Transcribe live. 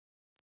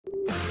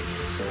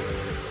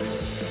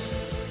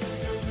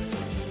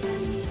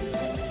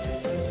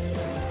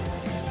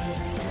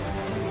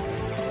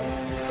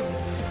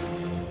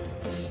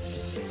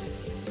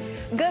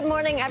Good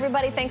morning,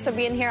 everybody. Thanks for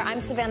being here. I'm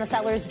Savannah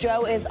Sellers.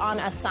 Joe is on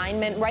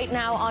assignment right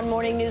now on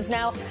Morning News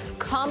Now.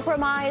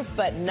 Compromise,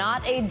 but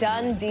not a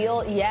done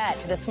deal yet.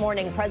 This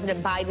morning,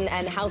 President Biden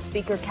and House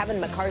Speaker Kevin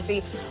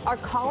McCarthy are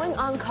calling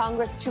on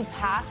Congress to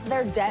pass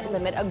their debt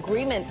limit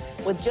agreement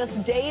with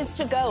just days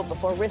to go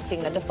before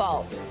risking a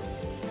default.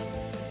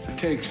 It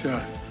takes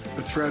the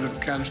threat of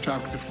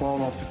catastrophic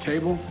default off the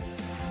table,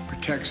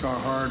 protects our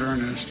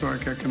hard-earned and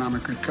historic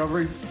economic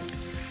recovery.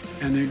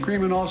 And the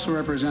agreement also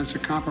represents a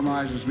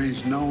compromise, which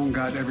means no one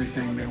got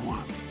everything they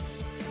want.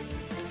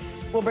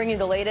 We'll bring you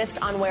the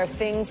latest on where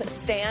things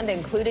stand,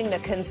 including the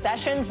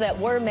concessions that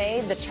were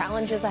made, the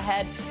challenges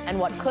ahead, and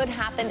what could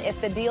happen if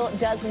the deal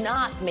does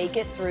not make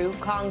it through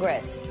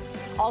Congress.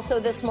 Also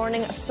this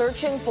morning,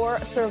 searching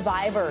for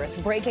survivors.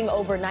 Breaking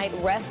overnight,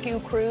 rescue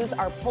crews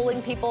are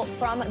pulling people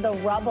from the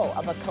rubble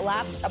of a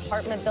collapsed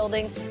apartment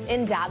building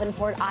in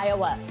Davenport,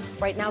 Iowa.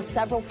 Right now,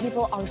 several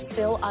people are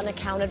still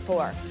unaccounted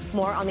for.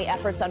 More on the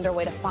efforts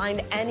underway to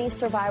find any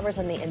survivors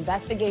and the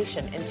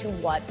investigation into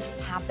what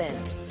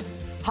happened.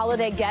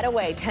 Holiday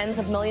getaway. Tens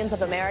of millions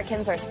of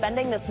Americans are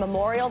spending this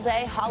Memorial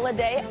Day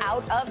holiday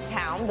out of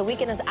town. The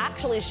weekend is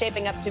actually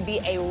shaping up to be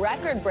a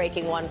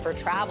record-breaking one for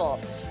travel.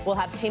 We'll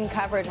have team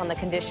coverage on the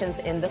conditions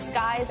in the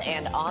skies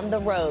and on the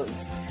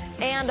roads.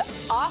 And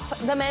off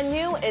the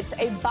menu, it's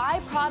a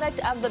byproduct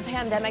of the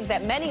pandemic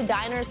that many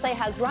diners say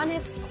has run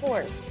its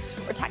course.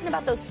 We're talking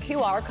about those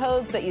QR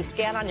codes that you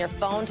scan on your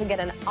phone to get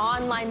an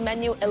online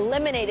menu,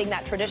 eliminating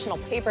that traditional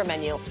paper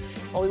menu.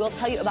 Well, we will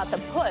tell you about the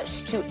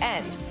push to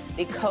end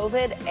the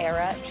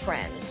COVID-era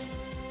trend.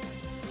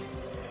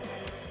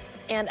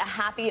 And a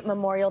happy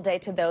Memorial Day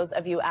to those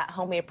of you at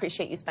home. We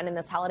appreciate you spending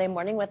this holiday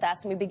morning with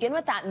us. And we begin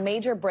with that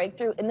major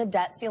breakthrough in the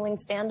debt ceiling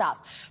standoff.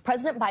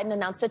 President Biden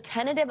announced a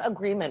tentative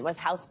agreement with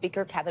House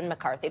Speaker Kevin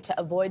McCarthy to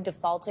avoid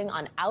defaulting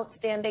on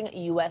outstanding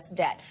U.S.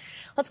 debt.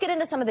 Let's get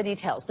into some of the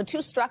details. The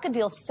two struck a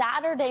deal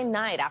Saturday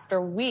night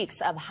after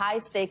weeks of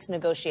high-stakes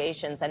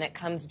negotiations, and it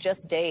comes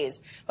just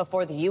days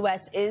before the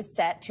U.S. is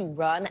set to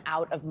run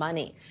out of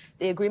money.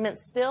 The agreement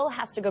still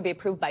has to go be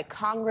approved by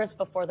Congress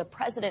before the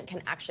president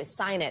can actually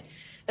sign it.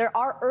 There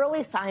are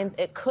early signs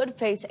it could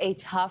face a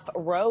tough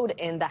road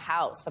in the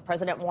House. The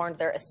president warned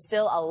there is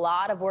still a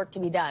lot of work to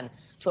be done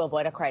to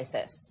avoid a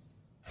crisis.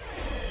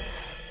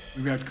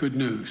 We've got good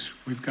news.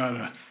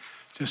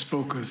 Just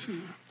spoke with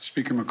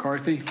Speaker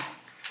McCarthy,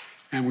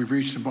 and we've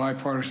reached a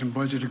bipartisan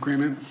budget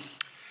agreement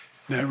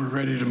that we're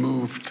ready to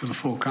move to the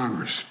full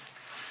Congress.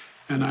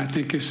 And I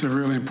think it's a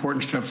really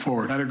important step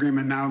forward. That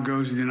agreement now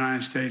goes to the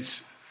United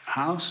States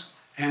House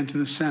and to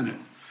the Senate.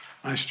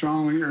 I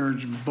strongly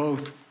urge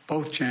both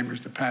chambers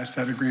to pass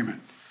that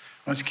agreement.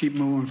 Let's keep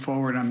moving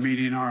forward on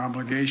meeting our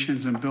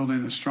obligations and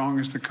building the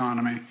strongest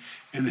economy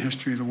in the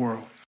history of the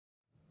world.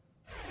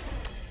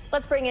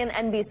 Let's bring in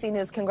NBC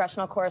News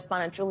congressional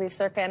correspondent Julie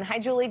Sirkin. Hi,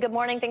 Julie. Good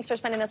morning. Thanks for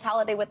spending this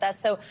holiday with us.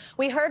 So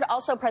we heard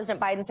also President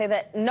Biden say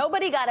that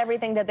nobody got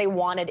everything that they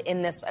wanted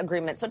in this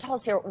agreement. So tell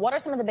us here, what are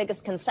some of the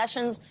biggest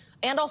concessions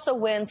and also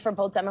wins for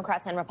both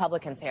Democrats and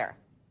Republicans here?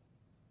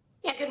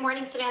 Yeah, good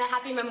morning, Savannah.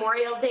 Happy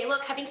Memorial Day.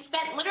 Look, having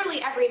spent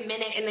literally every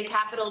minute in the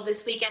Capitol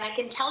this weekend, I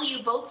can tell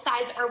you both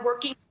sides are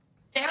working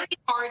very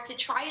hard to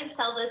try and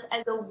sell this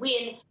as a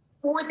win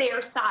for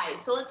their side.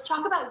 So let's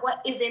talk about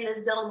what is in this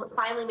bill and what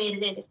finally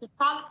made it in.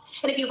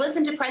 If you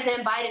listen to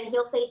President Biden,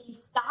 he'll say he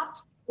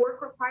stopped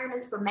work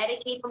requirements for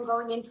Medicaid from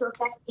going into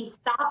effect. He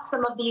stopped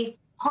some of these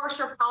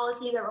harsher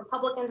policies that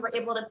Republicans were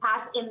able to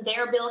pass in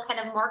their bill, kind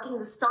of marking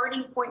the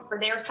starting point for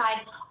their side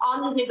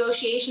on these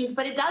negotiations.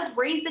 But it does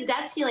raise the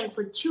debt ceiling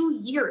for 2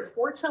 years,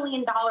 $4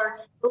 trillion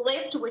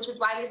lift, which is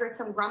why we heard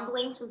some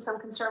grumblings from some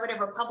conservative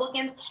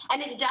Republicans.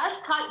 And it does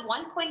cut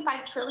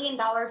 $1.5 trillion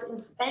in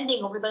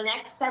spending over the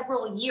next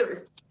several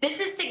years. This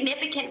is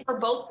significant for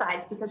both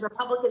sides because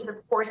Republicans,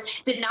 of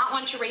course, did not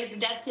want to raise the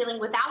debt ceiling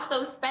without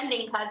those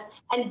spending cuts.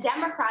 And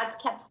Democrats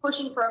kept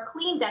pushing for a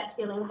clean debt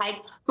ceiling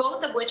hike,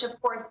 both of which, of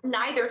course,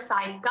 neither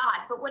side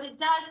got. But what it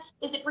does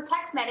is it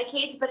protects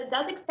Medicaids, but it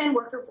does expand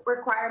work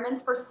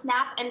requirements for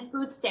SNAP and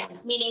food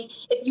stamps, meaning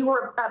if you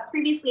were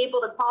previously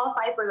able to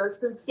qualify for those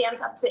food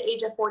stamps up to the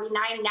age of 49,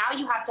 now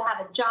you have to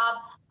have a job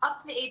up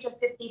to the age of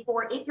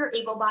 54 if you're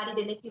able-bodied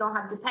and if you don't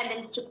have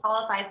dependents to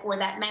qualify for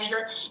that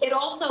measure. It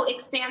also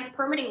expands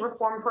permitting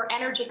reform for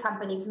energy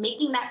companies,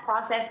 making that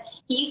process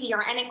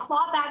easier. And it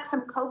clawed back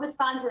some COVID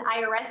funds and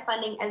IRS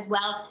funding as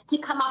well to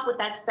come up with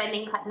that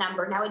spending cut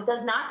number. Now, it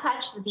does not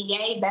touch the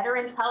VA.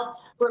 Veterans Health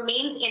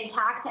remains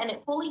intact, and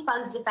it fully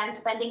funds defense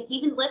spending,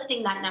 even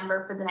lifting that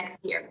number for the next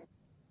year.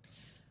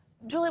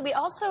 Julie, we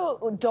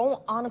also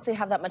don't honestly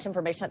have that much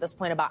information at this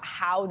point about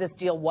how this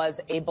deal was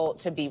able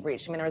to be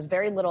reached. I mean, there was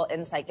very little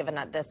insight given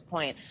at this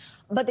point.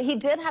 But he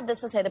did have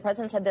this to say. The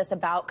president said this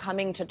about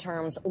coming to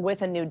terms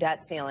with a new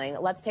debt ceiling.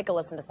 Let's take a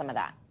listen to some of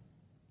that.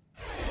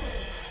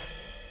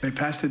 They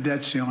passed the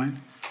debt ceiling,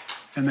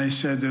 and they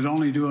said they'd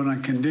only do it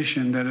on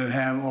condition that it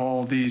have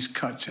all these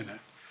cuts in it.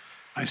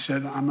 I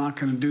said, I'm not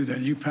going to do that.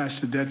 You pass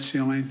the debt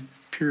ceiling,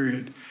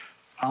 period.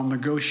 I'll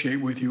negotiate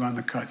with you on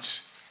the cuts,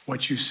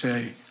 what you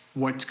say,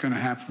 what's going to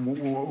happen,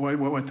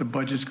 what the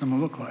budget's going to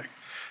look like.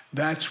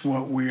 That's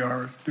what we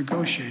are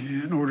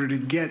negotiating in order to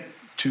get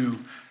to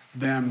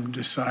them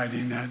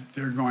deciding that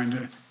they're going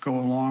to go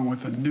along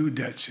with a new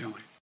debt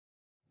ceiling.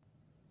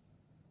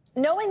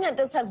 Knowing that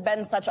this has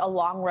been such a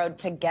long road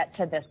to get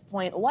to this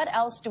point, what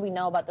else do we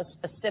know about the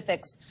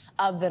specifics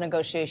of the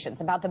negotiations,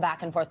 about the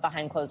back and forth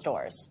behind closed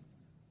doors?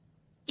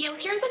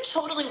 Here's the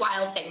totally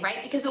wild thing,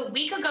 right? Because a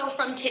week ago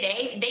from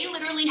today, they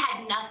literally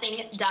had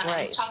nothing done. Right.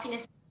 I was talking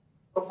to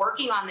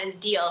working on this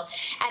deal,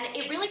 and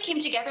it really came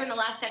together in the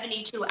last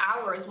 72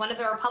 hours. One of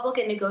the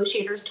Republican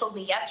negotiators told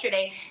me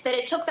yesterday that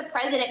it took the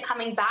president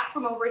coming back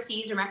from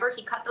overseas, remember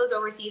he cut those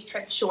overseas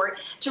trips short,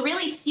 to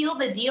really seal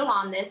the deal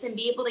on this and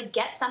be able to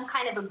get some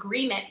kind of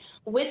agreement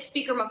with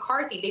Speaker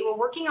McCarthy. They were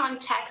working on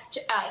text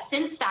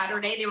since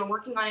Saturday. They were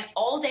working on it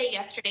all day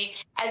yesterday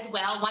as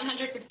well,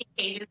 150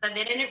 pages of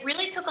it, and it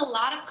really took a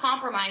lot of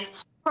compromise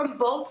from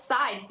both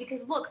sides,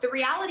 because look, the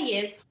reality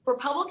is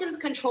Republicans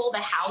control the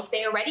House.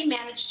 They already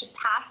managed to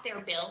pass their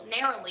bill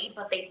narrowly,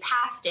 but they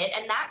passed it,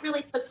 and that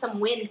really put some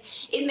wind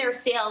in their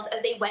sails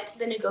as they went to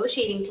the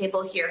negotiating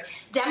table here.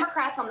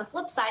 Democrats on the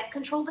flip side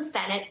control the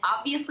Senate,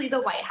 obviously the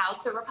White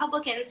House. The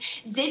Republicans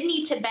did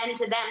need to bend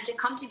to them to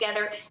come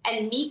together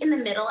and meet in the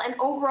middle, and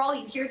overall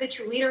you hear the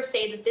two leaders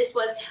say that this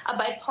was a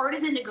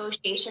bipartisan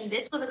negotiation.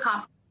 This was a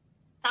compromise,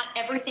 not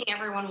everything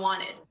everyone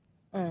wanted.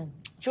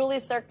 Julie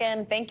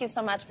Sirkin, thank you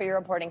so much for your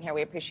reporting here.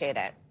 We appreciate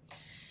it.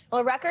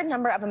 Well, a record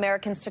number of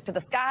Americans took to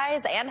the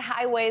skies and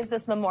highways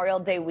this Memorial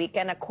Day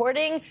weekend.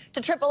 According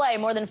to AAA,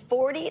 more than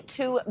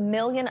 42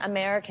 million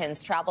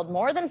Americans traveled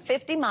more than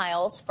 50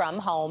 miles from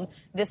home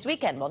this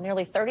weekend, while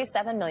nearly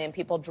 37 million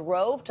people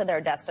drove to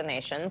their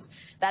destinations.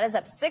 That is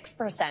up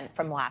 6%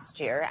 from last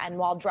year. And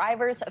while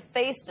drivers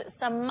faced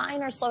some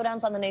minor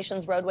slowdowns on the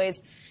nation's roadways,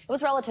 it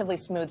was relatively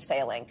smooth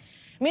sailing.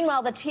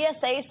 Meanwhile, the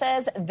TSA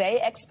says they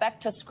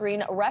expect to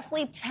screen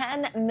roughly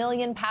 10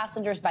 million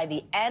passengers by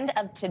the end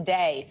of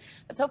today.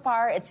 But so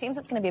far, it seems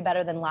it's going to be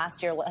better than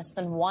last year. Less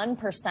than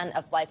 1%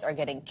 of flights are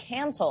getting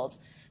canceled.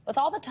 With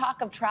all the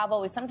talk of travel,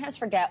 we sometimes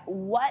forget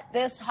what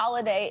this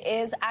holiday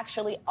is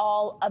actually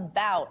all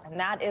about. And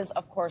that is,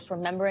 of course,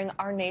 remembering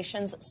our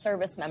nation's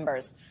service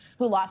members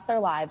who lost their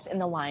lives in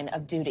the line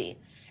of duty.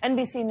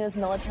 NBC News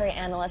military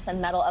analyst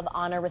and Medal of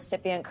Honor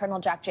recipient Colonel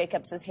Jack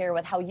Jacobs is here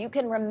with how you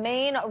can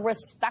remain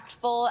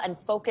respectful and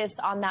focus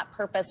on that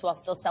purpose while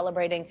still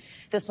celebrating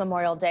this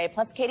Memorial Day.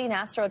 Plus, Katie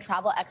Nastro, a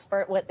travel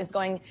expert, is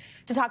going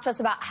to talk to us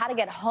about how to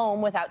get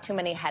home without too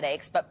many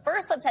headaches. But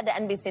first, let's head to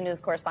NBC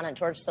News correspondent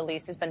George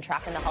Solis. He's been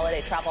tracking the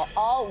holiday travel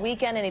all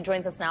weekend, and he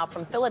joins us now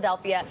from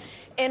Philadelphia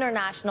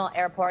International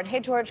Airport. Hey,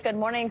 George, good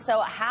morning.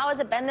 So how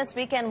has it been this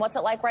weekend? What's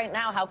it like right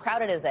now? How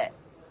crowded is it?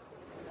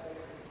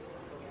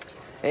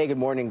 Hey, good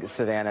morning,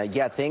 Savannah.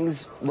 Yeah,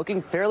 things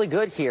looking fairly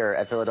good here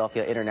at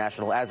Philadelphia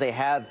International, as they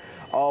have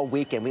all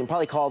weekend. We can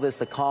probably call this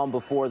the calm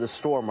before the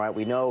storm, right?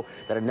 We know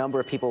that a number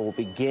of people will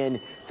begin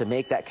to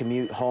make that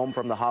commute home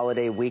from the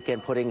holiday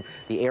weekend, putting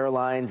the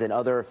airlines and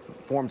other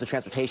forms of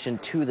transportation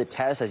to the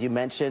test. As you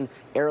mentioned,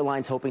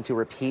 airlines hoping to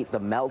repeat the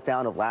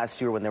meltdown of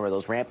last year when there were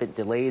those rampant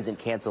delays and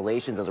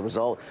cancellations as a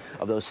result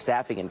of those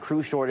staffing and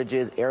crew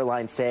shortages.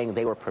 Airlines saying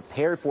they were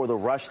prepared for the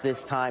rush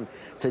this time.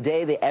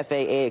 Today, the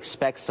FAA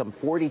expects some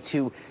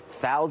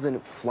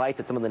 42,000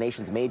 flights at some of the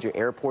nation's major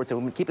airports. And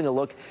we've been keeping a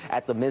look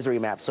at the misery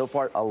map. So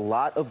far, a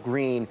lot of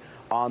green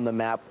on the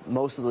map.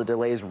 Most of the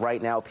delays right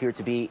now appear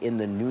to be in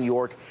the New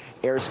York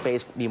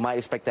airspace. You might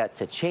expect that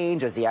to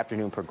change as the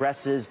afternoon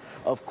progresses.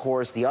 Of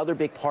course, the other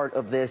big part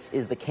of this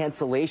is the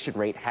cancellation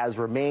rate has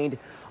remained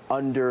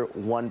under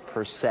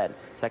 1%.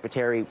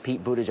 Secretary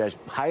Pete Buttigieg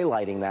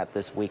highlighting that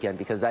this weekend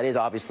because that is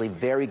obviously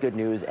very good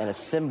news and a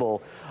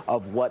symbol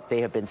of what they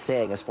have been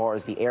saying as far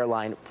as the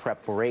airline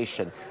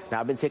preparation.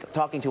 Now, I've been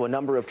talking to a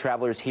number of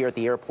travelers here at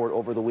the airport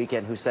over the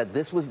weekend who said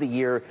this was the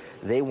year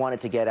they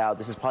wanted to get out.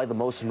 This is probably the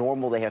most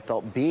normal they have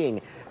felt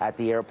being at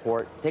the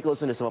airport. Take a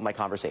listen to some of my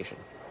conversation.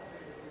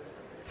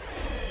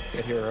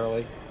 Get here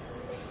early.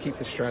 Keep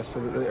the stress.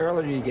 The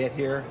earlier you get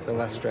here, the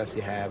less stress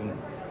you have. And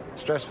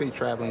stress-free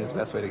traveling is the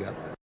best way to go.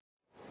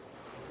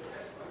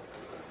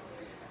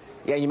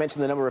 Yeah, you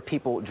mentioned the number of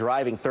people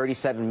driving,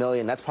 37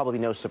 million. That's probably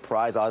no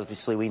surprise.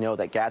 Obviously, we know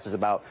that gas is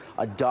about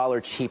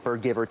 $1 cheaper,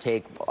 give or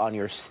take, on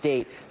your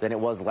state than it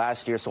was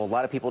last year. So a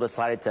lot of people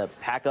decided to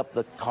pack up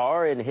the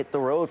car and hit the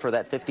road for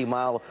that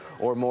 50-mile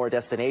or more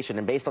destination.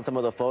 And based on some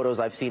of the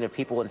photos I've seen of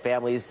people and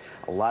families,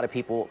 a lot of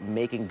people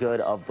making good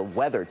of the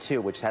weather,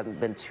 too, which hasn't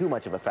been too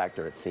much of a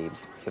factor, it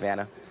seems.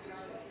 Savannah?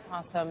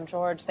 Awesome,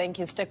 George. Thank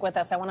you. Stick with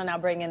us. I want to now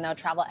bring in the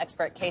travel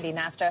expert, Katie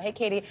Nastro. Hey,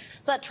 Katie.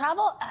 So that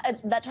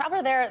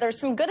traveler there, there's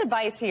some good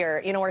advice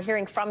here. You know, we're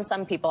hearing from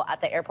some people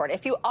at the airport.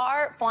 If you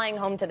are flying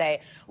home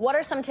today, what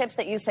are some tips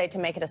that you say to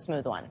make it a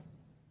smooth one?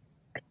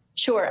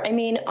 Sure. I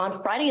mean, on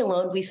Friday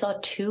alone, we saw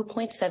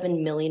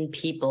 2.7 million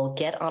people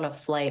get on a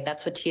flight.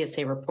 That's what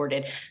TSA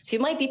reported. So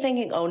you might be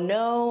thinking, oh,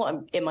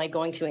 no, am I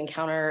going to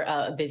encounter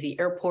a busy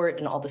airport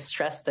and all the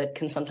stress that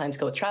can sometimes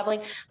go with traveling?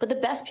 But the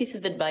best piece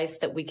of advice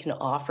that we can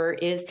offer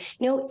is,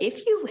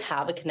 if you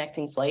have a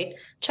connecting flight,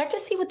 check to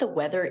see what the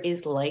weather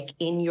is like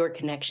in your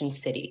connection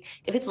city.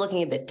 If it's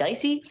looking a bit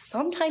dicey,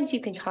 sometimes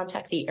you can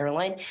contact the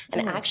airline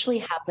and actually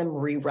have them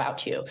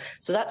reroute you.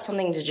 So that's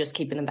something to just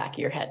keep in the back of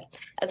your head.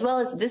 As well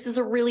as this is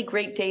a really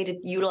great day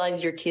to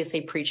utilize your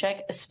TSA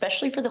PreCheck,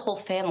 especially for the whole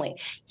family.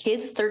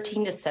 Kids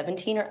 13 to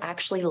 17 are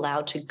actually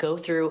allowed to go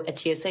through a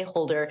TSA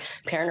holder,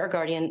 parent or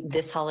guardian,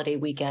 this holiday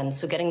weekend.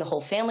 So getting the whole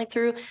family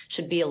through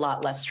should be a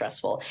lot less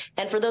stressful.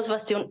 And for those of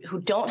us who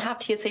don't have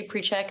TSA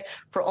PreCheck,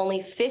 for only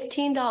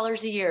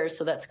 $15 a year,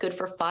 so that's good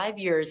for 5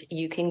 years,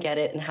 you can get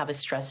it and have a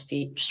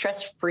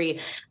stress-free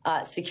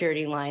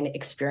security line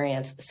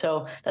experience.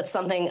 So that's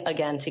something,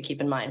 again, to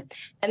keep in mind.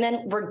 And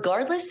then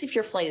regardless if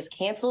your flight is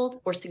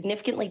canceled or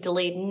significantly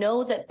delayed,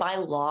 know that by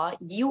law,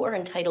 you are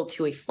entitled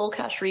to a full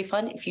cash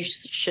refund if you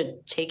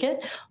should take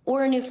it,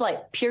 or a new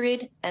flight,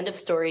 period, end of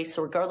story.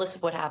 So regardless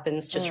of what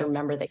happens, just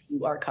remember that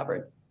you are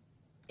covered.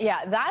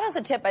 Yeah, that is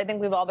a tip I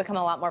think we've all become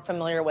a lot more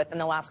familiar with in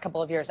the last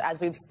couple of years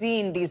as we've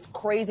seen these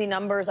crazy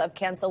numbers of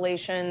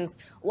cancellations,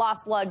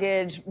 lost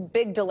luggage,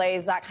 big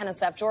delays, that kind of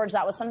stuff. George,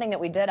 that was something that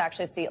we did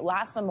actually see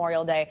last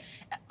Memorial Day.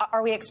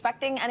 Are we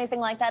expecting anything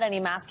like that? Any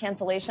mass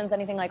cancellations,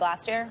 anything like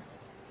last year?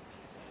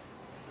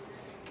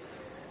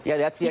 Yeah,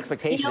 that's the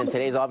expectation, and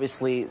today is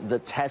obviously the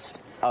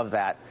test of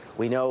that.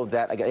 We know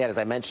that, again, as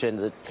I mentioned,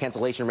 the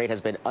cancellation rate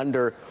has been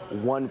under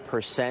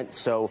 1%.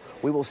 So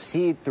we will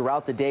see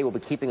throughout the day. We'll be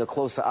keeping a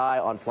close eye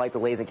on flight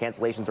delays and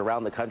cancellations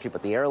around the country.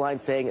 But the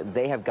airline's saying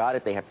they have got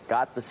it. They have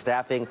got the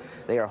staffing.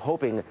 They are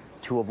hoping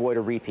to avoid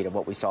a repeat of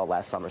what we saw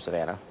last summer,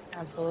 Savannah.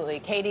 Absolutely.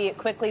 Katie,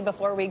 quickly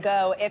before we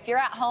go, if you're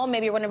at home,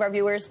 maybe one of our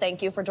viewers,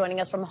 thank you for joining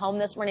us from home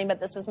this morning,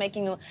 but this is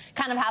making you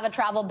kind of have a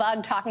travel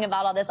bug talking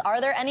about all this. Are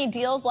there any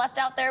deals left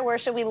out there? Where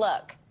should we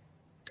look?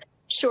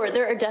 Sure,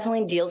 there are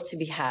definitely deals to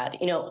be had.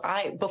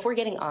 Before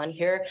getting on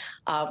here,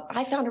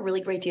 I found a really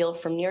great deal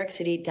from New York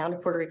City down to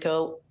Puerto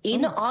Rico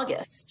in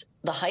August,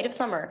 the height of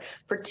summer,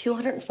 for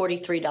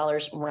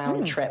 $243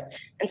 round trip.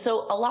 And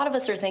so a lot of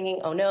us are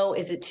thinking, oh no,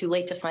 is it too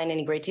late to find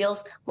any great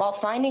deals? While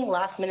finding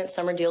last minute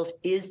summer deals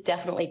is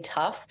definitely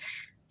tough,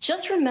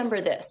 just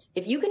remember this.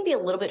 If you can be a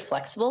little bit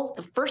flexible,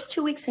 the first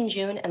 2 weeks in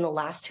June and the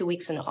last 2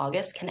 weeks in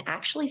August can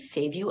actually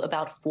save you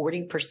about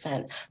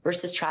 40%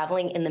 versus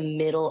traveling in the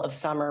middle of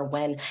summer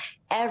when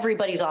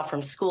everybody's off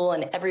from school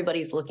and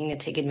everybody's looking to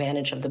take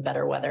advantage of the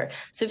better weather.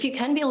 So if you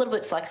can be a little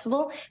bit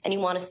flexible and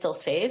you want to still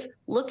save,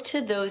 look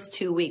to those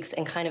 2 weeks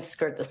and kind of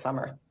skirt the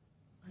summer.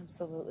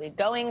 Absolutely.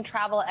 Going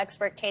travel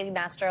expert Katie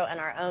Mastro and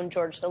our own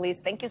George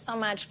Solis, thank you so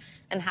much,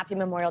 and happy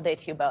Memorial Day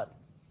to you both.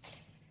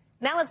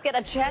 Now let's get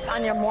a check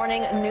on your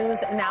morning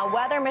news now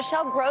weather.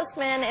 Michelle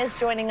Grossman is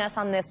joining us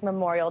on this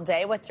Memorial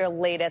Day with your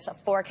latest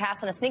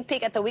forecast and a sneak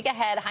peek at the week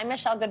ahead. Hi,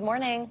 Michelle. Good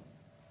morning.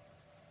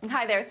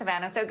 Hi there,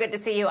 Savannah. So good to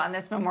see you on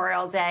this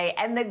Memorial Day.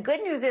 And the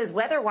good news is,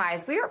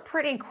 weather-wise, we are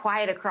pretty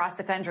quiet across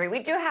the country.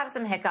 We do have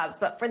some hiccups,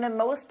 but for the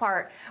most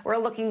part, we're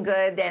looking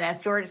good. And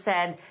as George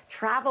said,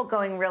 travel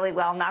going really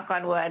well, knock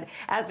on wood,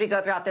 as we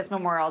go throughout this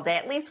Memorial Day,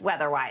 at least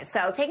weather-wise.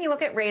 So taking a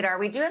look at radar,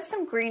 we do have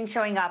some green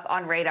showing up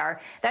on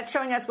radar. That's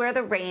showing us where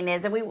the rain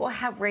is, and we will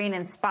have rain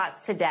in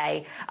spots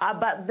today.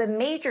 But the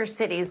major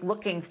cities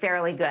looking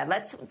fairly good.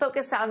 Let's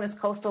focus on this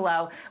coastal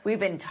low.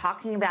 We've been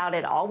talking about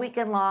it all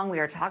weekend long. We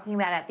are talking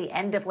about it at the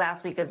end of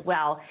last week as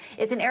well.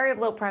 It's an area of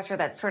low pressure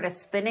that's sort of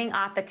spinning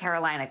off the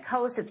Carolina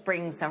coast. It's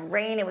bringing some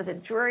rain. It was a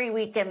dreary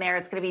weekend there.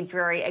 It's going to be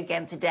dreary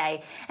again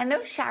today. And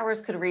those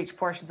showers could reach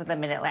portions of the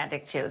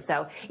mid-Atlantic too.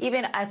 So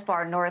even as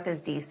far north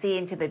as D.C.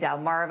 into the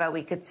Delmarva,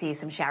 we could see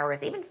some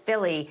showers. Even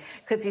Philly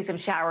could see some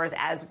showers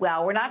as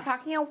well. We're not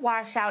talking a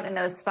washout in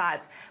those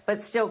spots,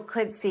 but still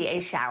could see a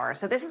shower.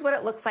 So this is what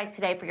it looks like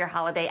today for your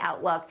holiday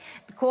outlook.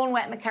 Cool and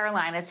wet in the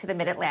Carolinas to the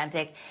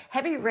mid-Atlantic.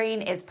 Heavy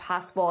rain is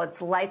possible.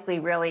 It's likely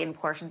really in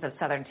portions of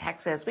southern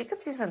Texas. We could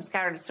see some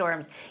scattered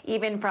storms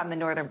even from the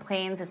northern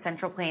plains, the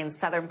central plains,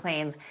 southern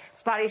plains,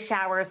 spotty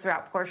showers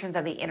throughout portions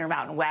of the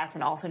Intermountain West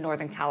and also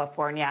northern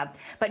California.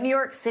 But New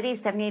York City,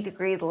 78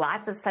 degrees,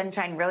 lots of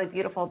sunshine, really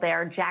beautiful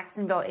there.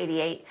 Jacksonville,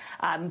 88,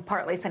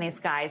 partly sunny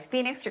skies.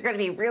 Phoenix, you're going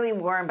to be really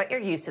warm, but you're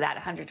used to that,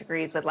 100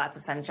 degrees with lots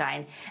of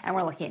sunshine. And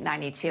we're looking at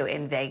 92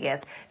 in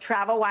Vegas.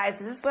 Travel-wise,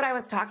 this is what I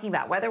was talking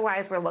about.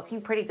 Weather-wise, we're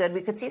looking pretty good. We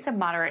could see some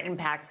moderate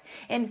impacts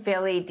in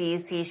Philly,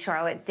 D.C.,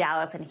 Charlotte,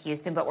 Dallas, and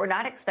Houston, but we're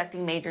not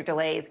expecting major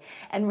delays.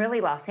 And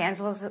really, Los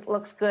Angeles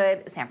looks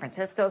good. San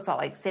Francisco, Salt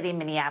Lake City,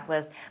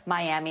 Minneapolis,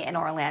 Miami, and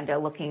Orlando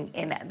looking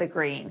in the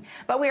green.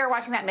 But we are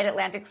watching that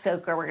mid-Atlantic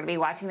soaker. We're going to be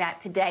watching that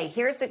today.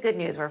 Here's the good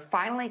news. We're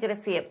finally going to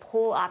see it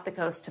pull off the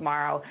coast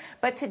tomorrow.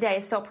 But today,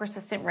 still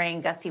persistent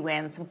rain, gusty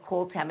winds, some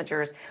cool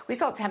temperatures. We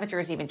saw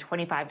temperatures even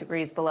 25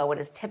 degrees below what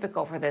is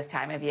typical for this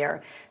time of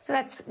year. So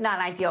that's not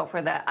ideal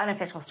for the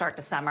unofficial start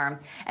to summer.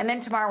 And then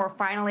tomorrow, we're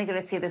finally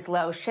going to see this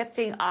low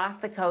shifting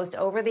off the coast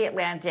over the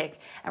Atlantic.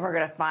 And we're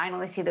going to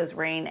finally see those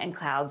rain and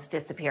clouds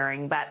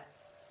disappearing. But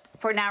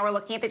For now, we're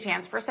looking at the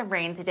chance for some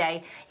rain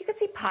today. You can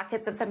see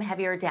pockets of some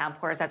heavier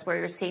downpours. That's where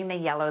you're seeing the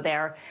yellow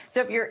there.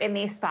 So if you're in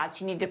these spots,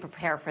 you need to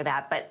prepare for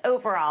that. But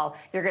overall,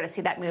 you're going to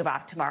see that move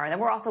off tomorrow. And then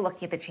we're also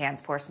looking at the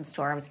chance for some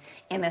storms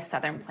in the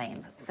southern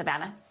plains.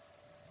 Savannah?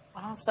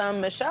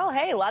 Awesome. Michelle,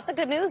 hey, lots of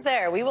good news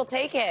there. We will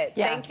take it.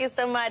 Yeah. Thank you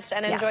so much,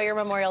 and enjoy your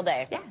Memorial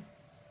Day. Yeah.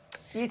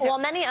 You too. Well,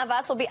 many of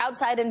us will be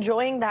outside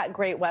enjoying that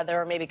great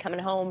weather, or maybe coming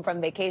home from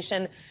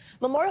vacation.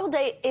 Memorial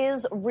Day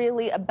is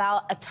really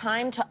about a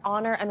time to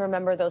honor and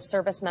remember those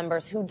service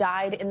members who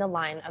died in the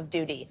line of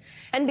duty.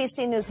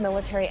 NBC News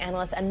military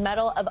analyst and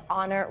Medal of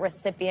Honor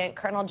recipient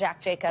Colonel Jack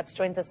Jacobs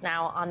joins us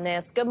now on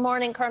this. Good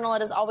morning, Colonel.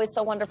 It is always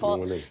so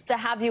wonderful to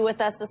have you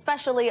with us,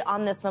 especially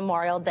on this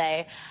Memorial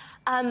Day.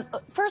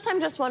 First, I'm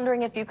just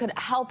wondering if you could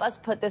help us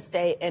put this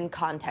day in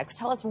context.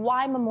 Tell us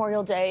why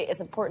Memorial Day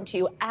is important to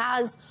you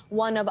as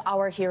one of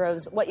our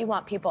heroes, what you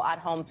want people at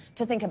home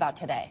to think about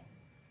today.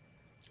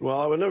 Well,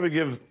 I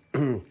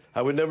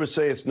would never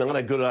say it's not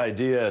a good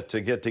idea to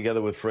get together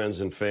with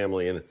friends and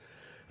family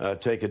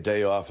and take a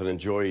day off and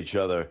enjoy each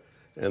other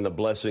and the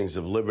blessings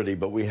of liberty.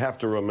 But we have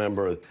to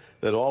remember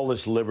that all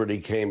this liberty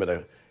came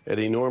at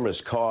enormous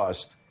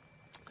cost.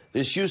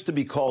 This used to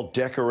be called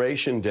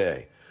Decoration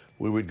Day.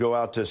 We would go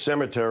out to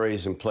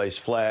cemeteries and place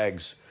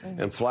flags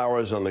and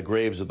flowers on the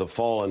graves of the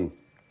fallen.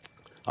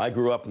 I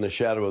grew up in the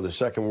shadow of the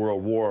Second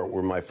World War,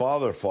 where my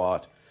father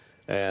fought,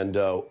 and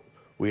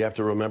we have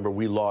to remember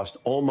we lost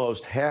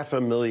almost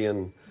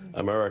 500,000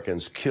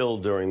 Americans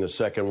killed during the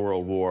Second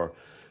World War.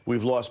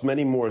 We've lost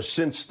many more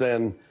since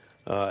then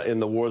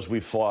in the wars we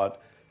fought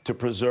to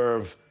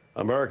preserve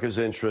America's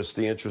interests,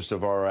 the interest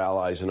of our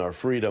allies, and our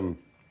freedom.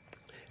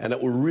 And it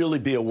would really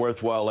be a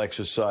worthwhile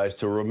exercise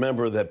to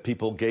remember that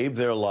people gave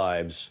their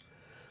lives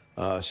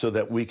so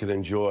that we can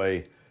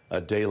enjoy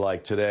a day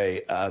like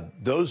today.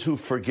 Those who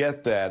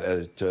forget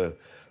that, to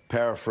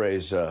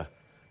paraphrase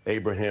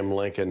Abraham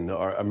Lincoln,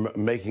 are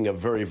making a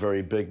very,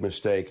 very big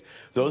mistake.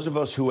 Those of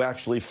us who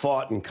actually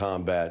fought in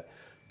combat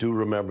do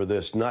remember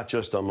this, not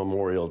just on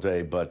Memorial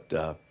Day, but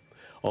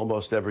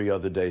almost every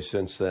other day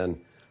since then,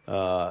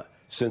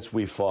 since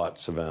we fought,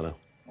 Savannah.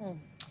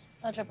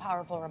 Such a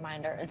powerful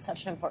reminder. It's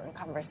such an important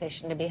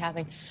conversation to be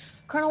having.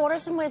 Colonel, what are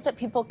some ways that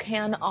people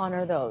can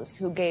honor those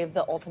who gave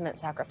the ultimate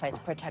sacrifice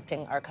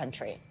protecting our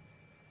country?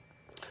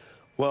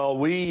 Well,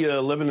 we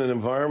live in an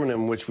environment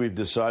in which we've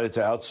decided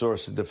to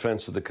outsource the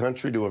defense of the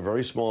country to a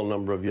very small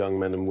number of young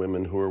men and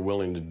women who are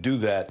willing to do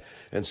that.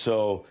 And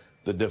so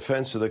the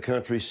defense of the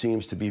country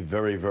seems to be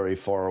very, very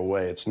far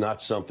away. It's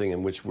not something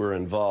in which we're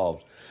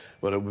involved.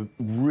 But it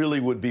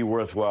really would be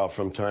worthwhile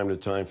from time to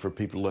time for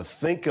people to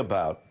think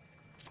about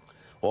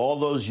all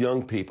those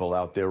young people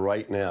out there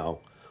right now,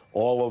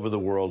 all over the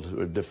world,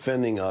 who are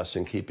defending us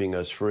and keeping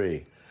us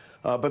free.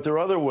 But there are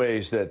other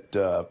ways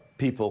that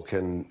people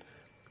can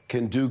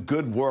do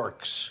good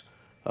works.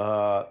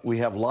 We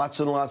have lots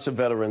and lots of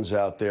veterans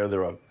out there.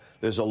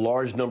 There's a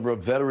large number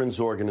of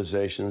veterans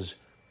organizations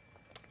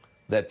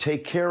that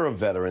take care of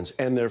veterans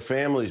and their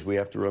families. We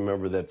have to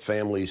remember that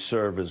families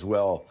serve as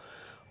well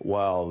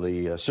while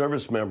the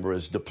service member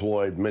is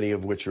deployed, many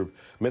of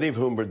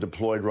whom are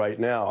deployed right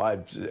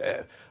now.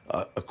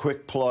 A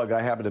quick plug,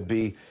 I happen to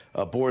be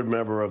a board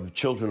member of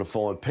Children of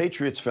Fallen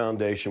Patriots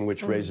Foundation,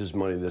 which raises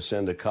money to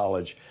send to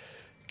college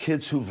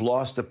kids who've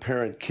lost a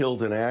parent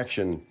killed in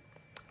action.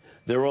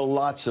 There are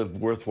lots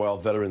of worthwhile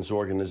veterans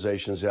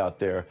organizations out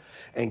there,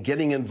 and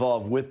getting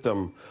involved with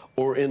them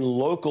or in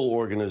local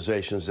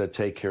organizations that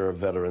take care of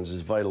veterans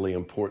is vitally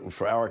important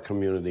for our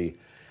community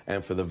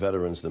and for the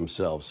veterans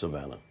themselves,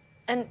 Savannah.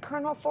 And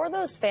Colonel, for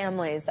those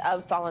families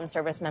of fallen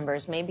service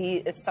members, maybe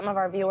it's some of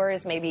our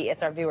viewers, maybe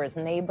it's our viewers'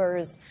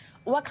 neighbors,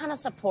 what kind of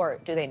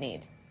support do they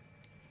need?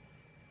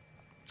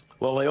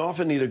 Well, they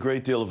often need a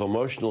great deal of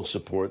emotional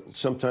support,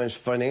 sometimes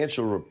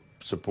financial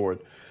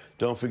support.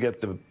 Don't forget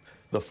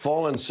the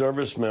fallen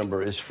service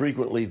member is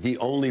frequently the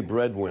only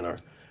breadwinner,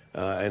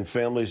 and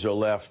families are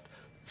left,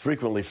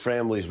 frequently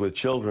families with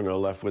children are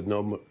left with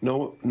no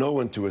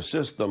one to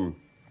assist them.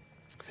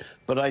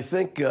 But I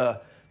think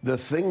the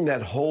thing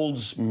that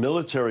holds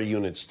military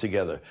units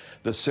together,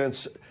 the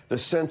sense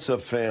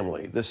of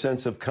family, the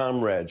sense of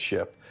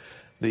comradeship,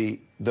 the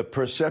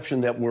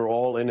perception that we're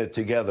all in it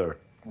together,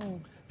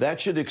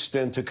 that should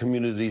extend to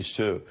communities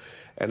too.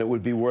 And it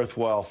would be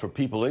worthwhile for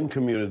people in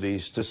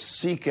communities to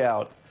seek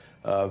out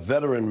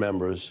veteran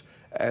members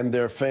and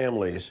their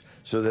families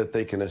so that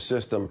they can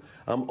assist them.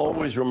 I'm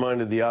always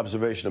reminded of the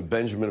observation of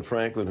Benjamin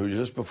Franklin, who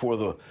just before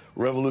the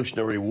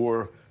Revolutionary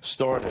War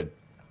started,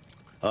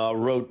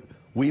 wrote,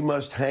 "We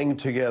must hang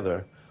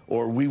together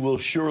or we will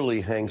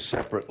surely hang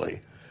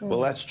separately." Well,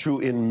 that's true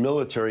in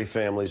military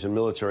families and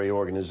military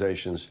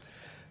organizations,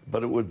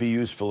 but it would be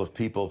useful if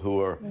people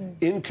who are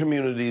in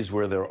communities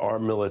where there are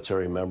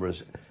military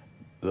members,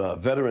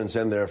 veterans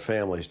and their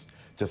families,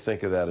 to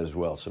think of that as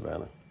well,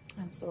 Savannah.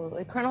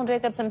 Absolutely. Colonel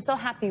Jacobs, I'm so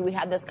happy we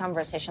had this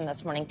conversation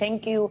this morning.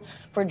 Thank you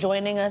for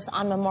joining us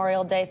on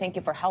Memorial Day. Thank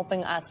you for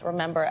helping us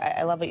remember.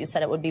 I love what you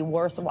said. It would be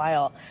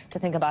worthwhile to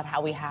think about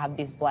how we have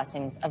these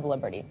blessings of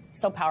liberty.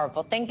 So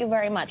powerful. Thank you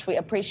very much. We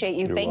appreciate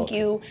you. Thank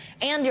you.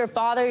 And your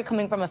father, you're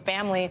coming from a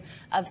family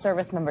of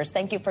service members.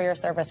 Thank you for your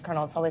service,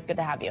 Colonel. It's always good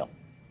to have you.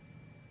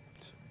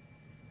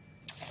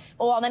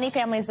 Well, while many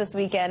families this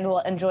weekend will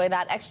enjoy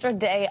that extra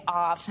day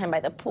off, time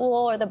by the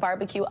pool or the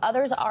barbecue,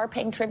 others are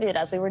paying tribute,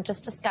 as we were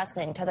just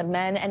discussing, to the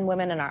men and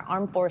women in our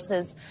armed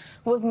forces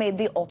who have made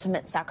the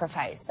ultimate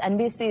sacrifice.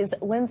 NBC's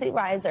Lindsay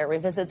Reiser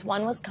revisits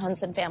one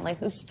Wisconsin family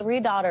whose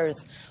 3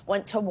 daughters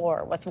went to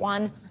war, with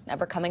one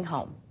never coming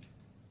home.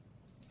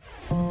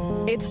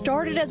 It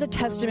started as a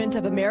testament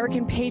of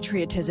American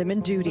patriotism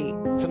and duty.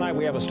 Tonight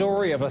we have a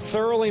story of a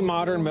thoroughly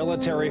modern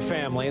military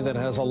family that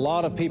has a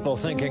lot of people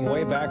thinking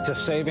way back to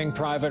Saving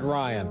Private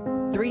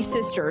Ryan. 3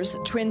 sisters,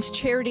 twins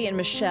Charity and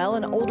Michelle,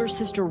 and older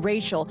sister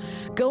Rachel,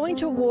 going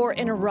to war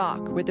in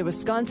Iraq with the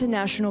Wisconsin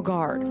National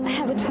Guard. I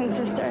have a twin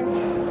sister.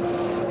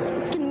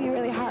 It's going to be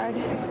really hard.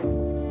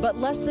 But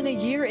less than a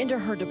year into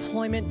her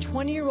deployment,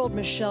 20-year-old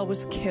Michelle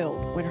was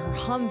killed when her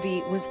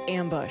Humvee was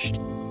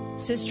ambushed.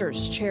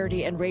 Sisters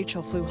Charity and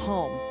Rachel flew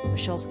home.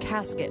 Michelle's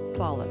casket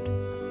followed.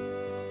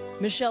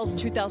 Michelle's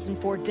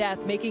 2004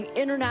 death making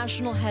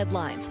international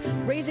headlines,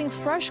 raising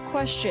fresh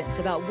questions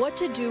about what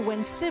to do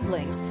when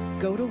siblings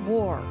go to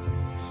war.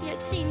 She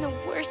had seen the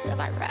worst of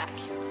Iraq,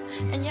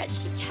 and yet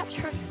she kept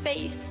her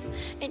faith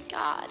in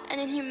God and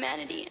in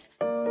humanity.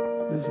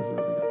 This is a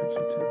really good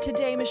picture, too.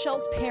 Today,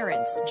 Michelle's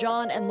parents,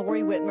 John and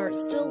Lori Whitmer,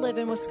 still live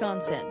in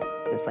Wisconsin.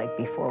 It's like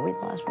before we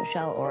lost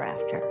Michelle or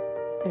after.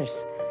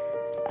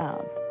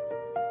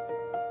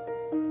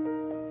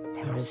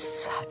 There was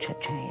such a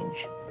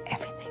change.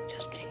 Everything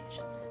just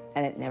changed.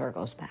 And it never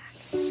goes back.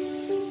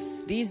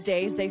 These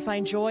days, they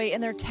find joy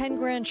in their 10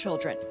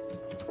 grandchildren.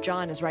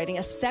 John is writing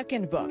a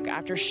second book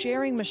after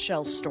sharing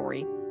Michelle's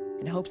story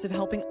in hopes of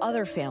helping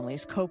other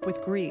families cope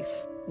with grief.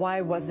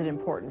 Why was it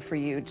important for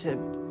you to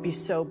be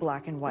so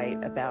black and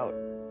white about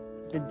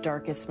the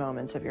darkest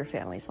moments of your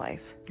family's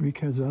life?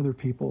 Because other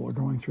people are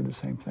going through the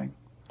same thing.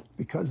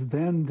 Because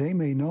then they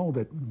may know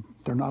that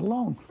they're not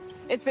alone.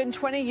 It's been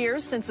 20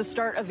 years since the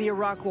start of the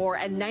Iraq War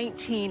and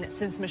 19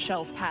 since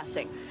Michelle's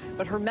passing.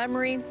 But her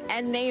memory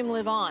and name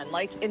live on,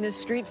 like in the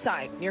street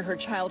sign near her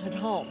childhood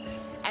home,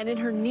 and in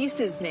her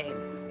niece's name.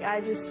 I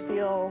just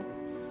feel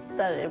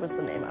that it was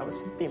the name I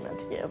was being meant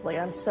to give. Like,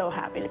 I'm so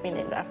happy to be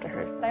named after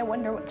her. I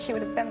wonder what she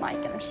would have been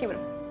like and if she would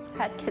have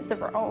had kids of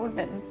her own.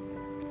 And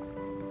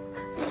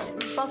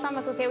does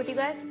balsamic okay with you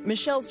guys?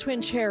 Michelle's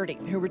twin Charity,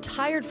 who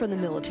retired from the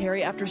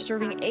military after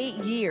serving 8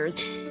 years,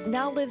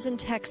 now lives in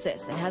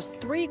Texas and has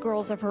 3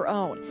 girls of her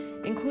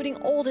own, including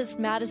oldest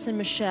Madison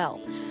Michelle,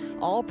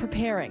 all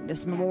preparing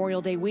this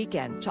Memorial Day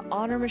weekend to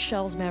honor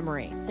Michelle's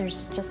memory.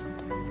 There's just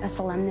a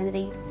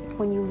solemnity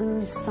when you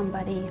lose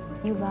somebody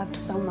you loved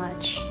so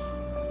much,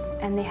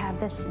 and they have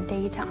this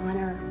day to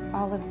honor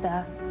all of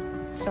the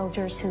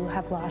soldiers who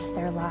have lost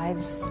their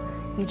lives.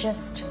 You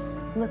just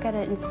look at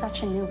it in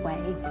such a new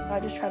way.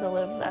 I just try to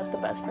live as the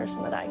best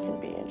person that I can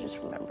be and just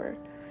remember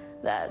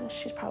that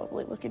she's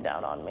probably looking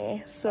down on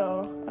me.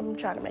 So I'm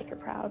trying to make her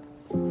proud.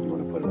 You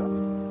want to put it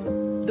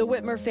up? The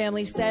Whitmer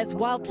family says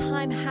while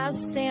time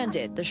has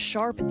sanded the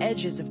sharp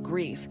edges of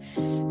grief,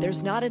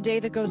 there's not a day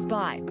that goes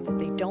by that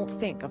they don't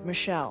think of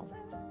Michelle.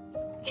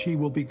 She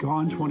will be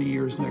gone 20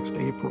 years next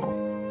April,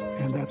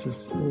 and that's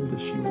as old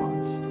as she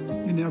was.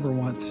 You never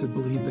want to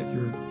believe that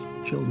your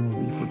children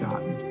will be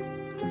forgotten.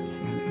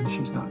 And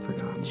she's not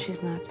forgotten.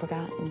 She's not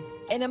forgotten.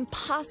 An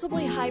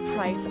impossibly high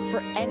price for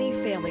any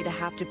family to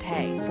have to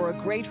pay for a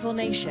grateful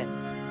nation,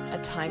 a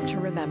time to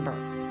remember.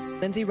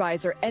 Lindsay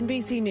Reiser,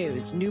 NBC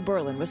News, New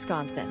Berlin,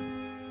 Wisconsin.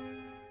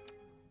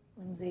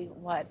 Lindsay,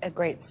 what a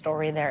great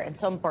story there.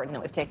 It's so important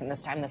that we've taken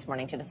this time this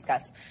morning to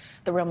discuss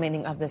the real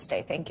meaning of this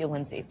day. Thank you,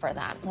 Lindsay, for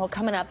that. Well,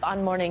 coming up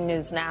on Morning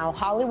News Now,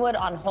 Hollywood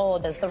on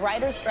hold as the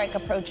writers' strike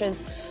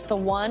approaches the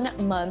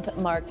 1-month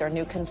mark. There are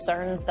new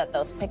concerns that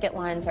those picket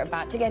lines are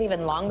about to get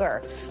even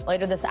longer.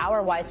 Later this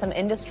hour, why some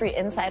industry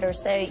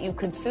insiders say you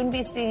could soon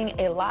be seeing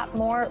a lot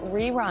more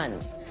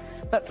reruns.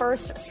 But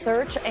first,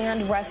 search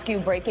and rescue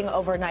breaking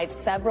overnight.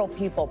 Several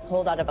people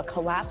pulled out of a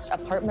collapsed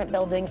apartment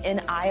building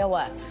in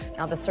Iowa.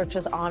 Now the search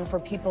is on for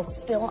people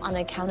still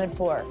unaccounted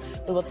for.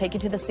 We will take you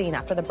to the scene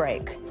after the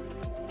break.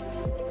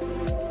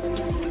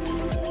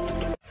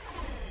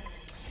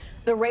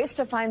 The race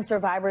to find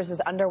survivors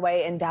is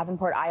underway in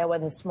Davenport, Iowa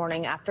this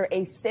morning after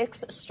a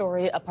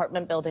 6-story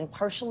apartment building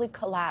partially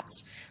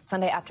collapsed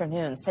Sunday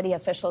afternoon. City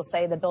officials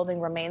say the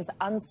building remains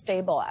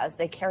unstable as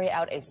they carry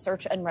out a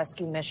search and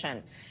rescue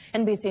mission.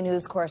 NBC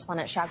News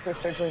correspondent Shaq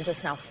Brewster joins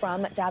us now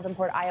from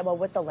Davenport, Iowa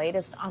with the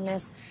latest on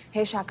this.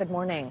 Hey, Shaq, good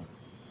morning.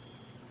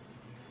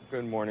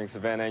 Good morning,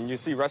 Savannah. And you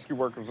see rescue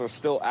workers are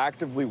still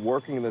actively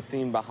working the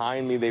scene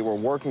behind me. They were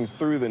working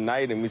through the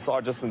night, and we saw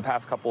just in the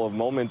past couple of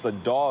moments a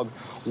dog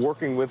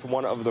working with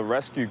one of the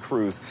rescue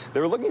crews. They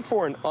were looking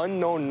for an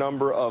unknown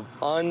number of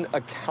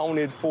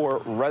unaccounted for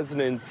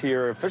residents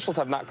here. Officials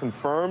have not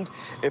confirmed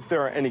if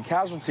there are any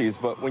casualties,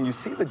 but when you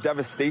see the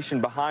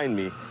devastation behind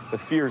me, the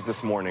fears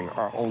this morning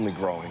are only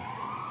growing.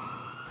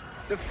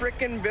 The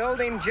frickin'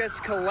 building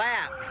just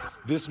collapsed.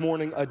 This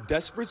morning, a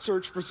desperate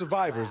search for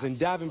survivors in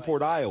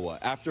Davenport, Iowa,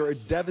 after a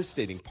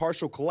devastating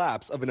partial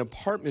collapse of an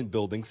apartment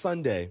building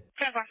Sunday.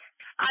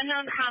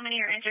 Unknown how many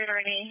are injured or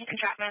any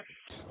entrapment.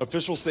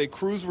 Officials say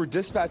crews were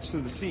dispatched to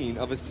the scene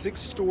of a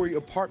 6-story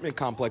apartment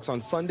complex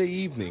on Sunday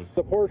evening.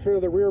 The portion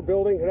of the rear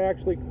building had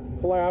actually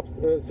collapsed,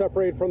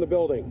 separated from the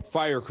building.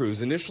 Fire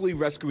crews initially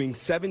rescuing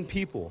 7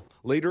 people,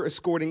 later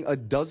escorting a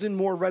dozen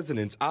more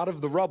residents out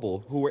of the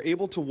rubble who were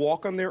able to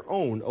walk on their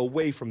own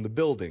away from the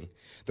building.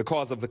 The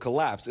cause of the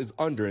collapse is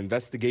under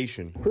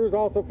investigation. Crews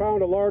also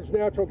found a large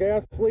natural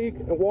gas leak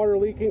and water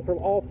leaking from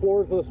all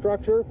floors of the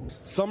structure.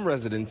 Some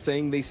residents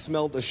saying they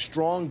smelled a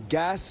strong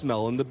gas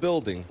smell in the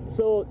building.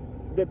 So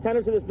the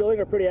tenants of this building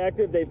are pretty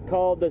active. They've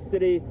called the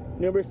city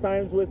numerous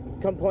times with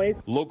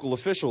complaints. Local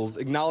officials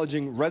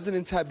acknowledging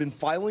residents have been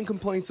filing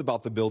complaints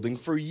about the building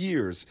for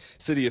years.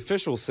 City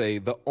officials say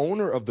the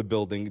owner of the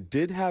building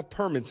did have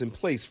permits in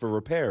place for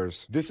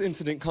repairs. This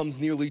incident comes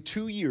nearly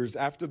 2 years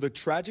after the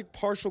tragic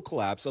partial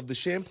collapse of the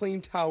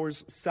Champlain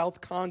Towers South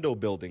Condo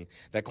building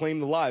that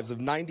claimed the lives of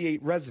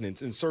 98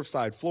 residents in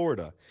Surfside,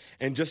 Florida,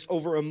 and just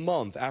over a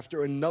month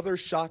after another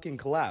shocking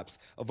collapse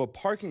of a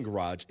parking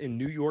garage in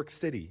New York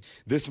City.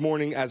 This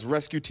morning, as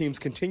rescue teams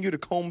continue to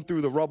comb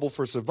through the rubble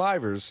for survivors,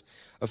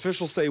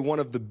 officials say one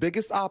of the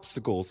biggest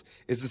obstacles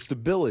is the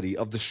stability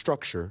of the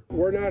structure.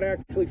 We're not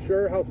actually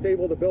sure how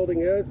stable the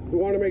building is. We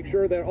want to make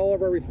sure that all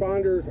of our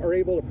responders are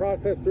able to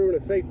process through in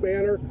a safe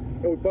manner,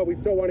 but we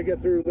still want to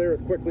get through there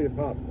as quickly as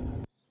possible.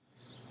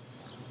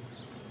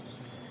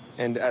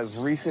 And as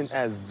recent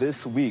as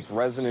this week,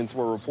 residents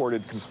were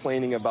reported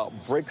complaining about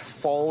bricks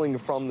falling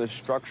from the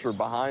structure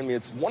behind me.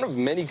 It's one of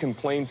many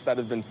complaints that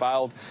have been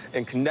filed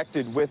and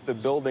connected with the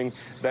building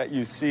that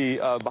you see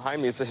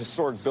behind me. It's a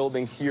historic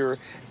building here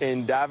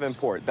in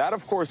Davenport. That,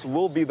 of course,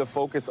 will be the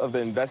focus of the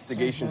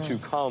investigation to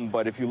come.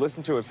 But if you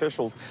listen to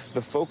officials,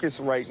 the focus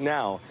right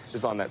now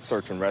is on that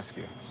search and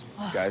rescue.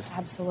 Guys?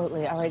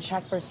 Absolutely. All right,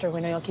 Shaq Brewster, we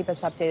know you'll keep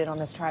us updated on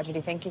this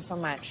tragedy. Thank you so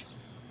much.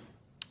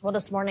 Well,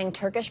 this morning,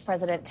 Turkish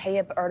President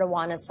Tayyip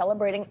Erdogan is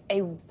celebrating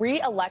a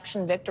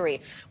re-election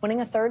victory,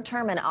 winning a 3rd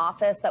term in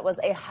office that was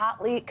a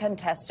hotly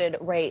contested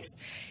race.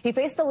 He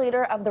faced the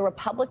leader of the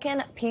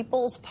Republican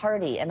People's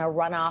Party in a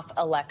runoff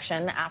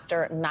election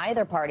after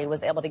neither party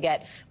was able to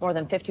get more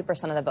than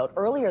 50% of the vote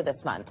earlier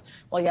this month.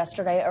 Well,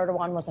 yesterday,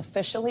 Erdogan was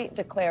officially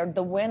declared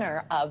the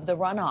winner of the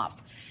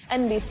runoff.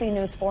 NBC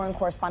News foreign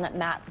correspondent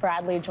Matt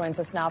Bradley joins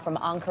us now from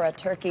Ankara,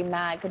 Turkey.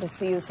 Matt, good to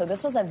see you. So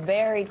this was a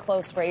very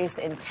close race,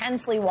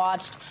 intensely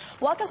watched.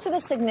 Walk us through the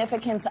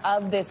significance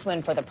of this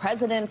win for the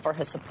president, for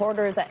his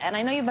supporters. And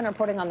I know you've been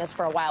reporting on this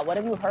for a while. What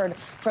have you heard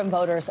from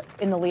voters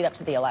in the lead up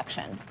to the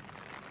election?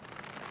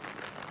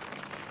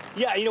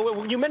 Yeah, you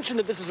know, you mentioned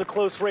that this is a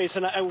close race,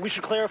 and we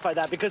should clarify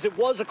that because it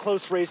was a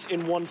close race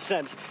in one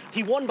sense.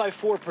 He won by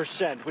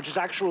 4%, which is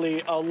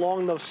actually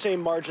along the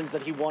same margins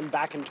that he won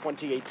back in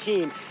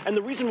 2018. And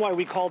the reason why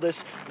we call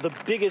this the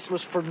biggest,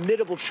 most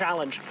formidable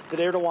challenge that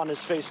Erdogan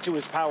has faced to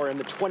his power in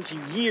the 20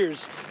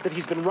 years that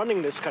he's been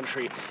running this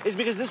country is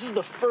because this is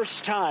the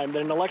first time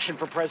that an election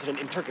for president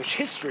in Turkish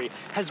history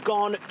has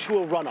gone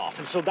to a runoff.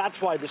 And so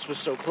that's why this was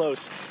so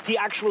close. He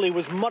actually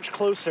was much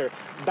closer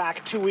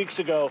back 2 weeks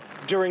ago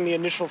during the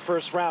initial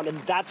first round, and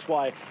that's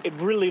why it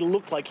really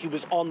looked like he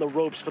was on the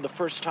ropes for the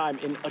first time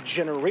in a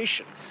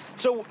generation.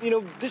 So, you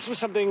know, this was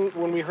something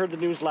when we heard the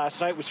news last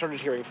night, we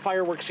started hearing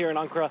fireworks here in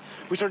Ankara.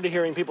 We started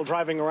hearing people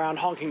driving around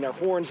honking their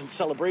horns in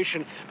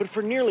celebration. But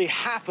for nearly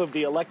half of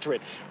the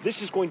electorate,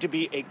 this is going to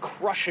be a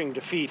crushing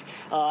defeat.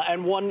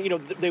 And one, you know,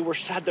 they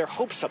had their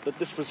hopes up that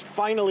this was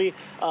finally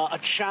a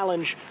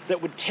challenge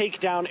that would take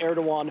down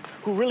Erdogan,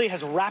 who really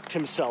has wrapped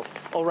himself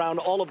around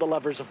all of the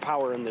levers of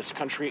power in this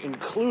country,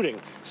 including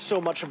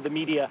so much of the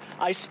media.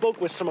 I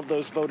spoke with some of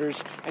those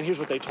voters, and here's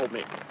what they told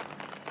me.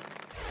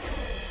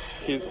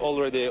 He's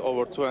already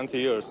over 20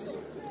 years.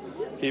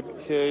 He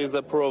is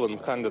a proven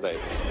candidate.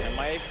 And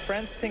my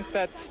friends think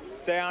that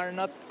they are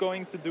not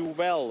going to do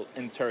well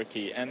in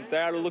Turkey, and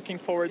they are looking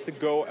forward to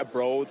go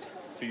abroad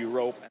to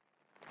Europe.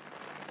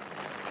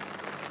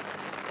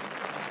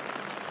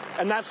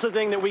 And that's the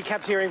thing that we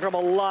kept hearing from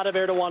a lot of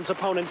Erdogan's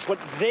opponents. What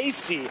they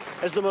see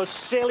as the most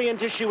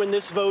salient issue in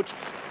this vote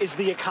is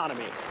the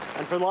economy.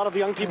 And for a lot of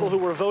young people who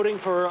were voting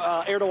for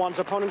Erdogan's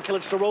opponent,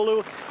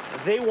 Kılıçdaroğlu,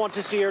 they want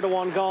to see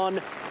Erdogan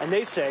gone. And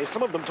they say,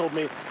 some of them told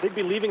me, they'd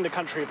be leaving the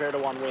country if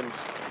Erdogan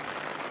wins.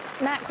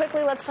 Matt,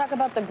 quickly, let's talk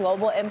about the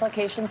global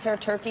implications here.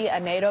 Turkey, a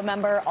NATO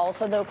member,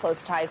 also, though,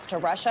 close ties to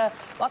Russia.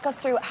 Walk us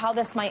through how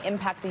this might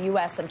impact the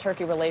U.S. and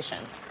Turkey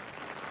relations.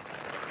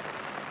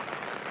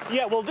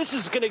 Yeah, well, this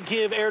is going to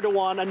give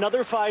Erdogan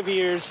another 5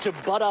 years to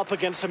butt up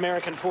against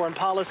American foreign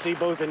policy,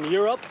 both in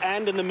Europe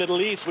and in the Middle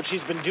East, which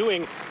he's been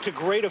doing to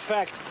great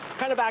effect,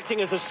 kind of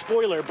acting as a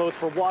spoiler both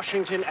for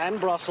Washington and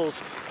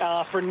Brussels,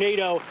 for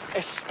NATO,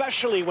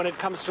 especially when it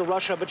comes to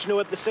Russia. But,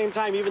 at the same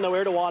time, even though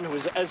Erdogan, who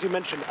is, as you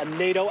mentioned, a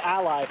NATO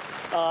ally,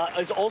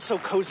 is also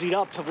cozied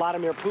up to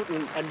Vladimir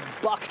Putin and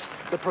bucked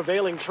the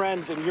prevailing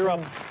trends in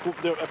Europe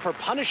for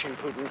punishing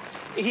Putin,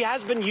 he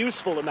has been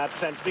useful in that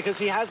sense because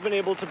he has been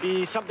able to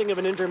be something of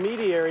an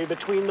intermediary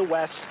between the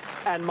West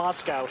and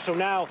Moscow. So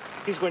now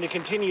he's going to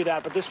continue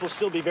that, but this will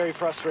still be very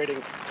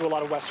frustrating to a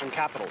lot of Western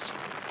capitals.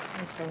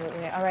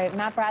 Absolutely. All right,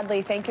 Matt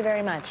Bradley, thank you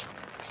very much.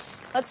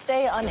 Let's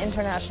stay on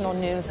international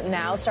news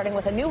now, starting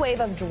with a new wave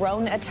of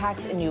drone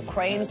attacks in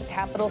Ukraine's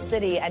capital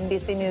city.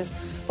 NBC News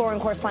foreign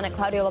correspondent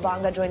Claudio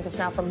Labonga joins us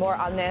now for more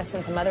on this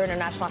and some other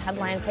international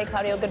headlines. Hey,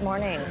 Claudio, good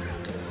morning.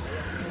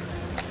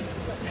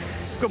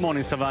 Good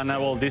morning, Savannah.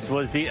 Well, this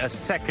was the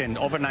second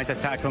overnight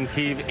attack on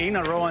Kyiv in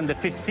a row and the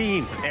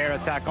 15th air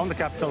attack on the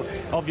capital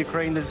of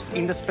Ukraine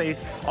in the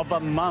space of a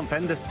month,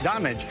 and the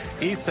damage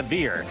is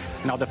severe.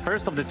 Now, the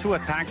first of the two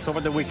attacks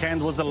over the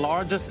weekend was the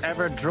largest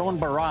ever drone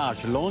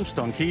barrage launched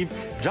on Kyiv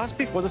just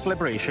before the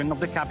celebration of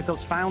the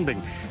capital's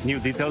founding. New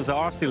details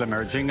are still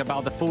emerging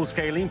about the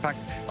full-scale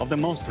impact of the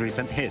most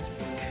recent hit.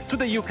 To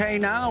the UK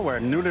now,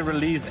 where newly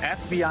released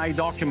FBI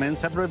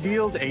documents have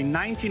revealed a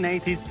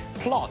 1980s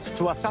plot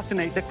to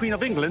assassinate the Queen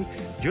of England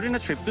during a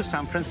trip to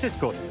San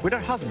Francisco with her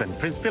husband,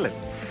 Prince Philip.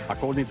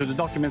 According to the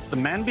documents, the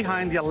man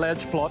behind the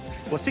alleged plot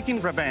was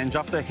seeking revenge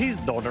after his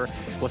daughter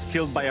was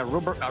killed by a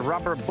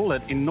rubber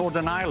bullet in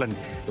Northern Ireland.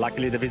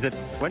 Luckily, the visit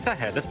went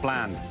ahead as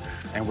planned.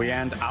 And we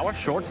end our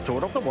short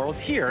tour of the world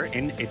here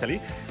in Italy,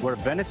 where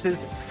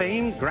Venice's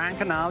famed Grand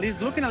Canal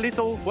is looking a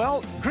little,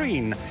 well,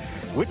 green.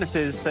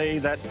 Witnesses say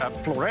that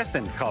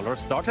fluorescent color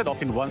started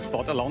off in one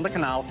spot along the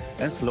canal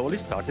and slowly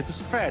started to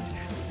spread.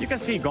 You can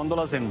see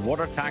gondolas and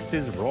water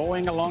taxis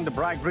rowing along the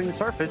bright green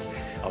surface.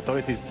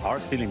 Authorities are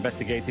still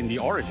investigating the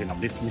origin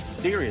of these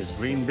mysterious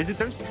green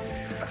visitors.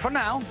 But for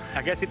now,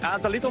 I guess it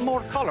adds a little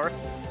more color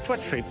to a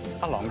trip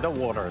along the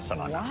water,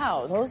 Savannah.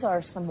 Wow, those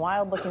are some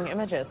wild-looking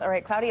images. All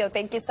right, Claudio,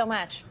 thank you so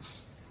much.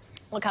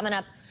 Well, coming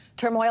up,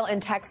 turmoil in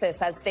Texas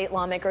as state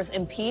lawmakers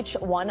impeach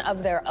one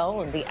of their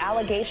own. The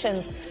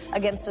allegations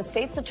against the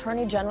state's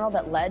attorney general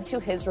that led to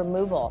his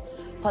removal,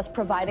 plus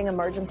providing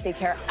emergency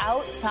care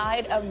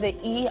outside of the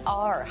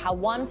ER. How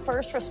one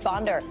first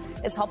responder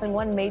is helping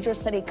one major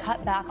city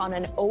cut back on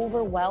an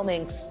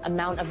overwhelming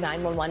amount of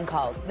 911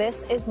 calls.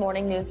 This is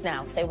Morning News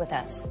Now. Stay with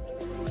us.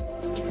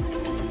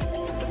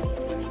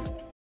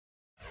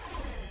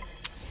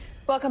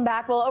 Welcome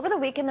back. Well, over the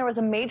weekend, there was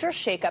a major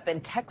shakeup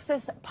in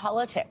Texas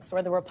politics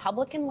where the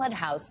Republican-led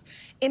House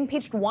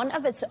impeached one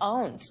of its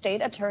own, State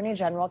Attorney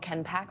General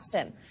Ken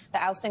Paxton.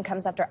 The ousting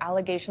comes after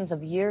allegations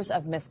of years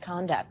of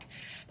misconduct.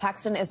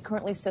 Paxton is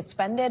currently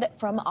suspended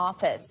from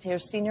office.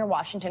 Here's senior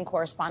Washington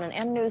correspondent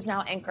and News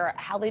Now anchor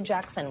Hallie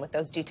Jackson with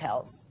those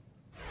details.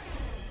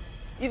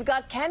 You've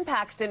got Ken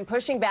Paxton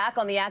pushing back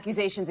on the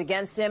accusations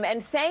against him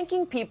and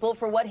thanking people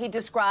for what he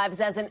describes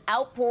as an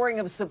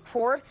outpouring of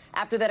support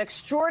after that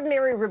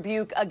extraordinary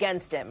rebuke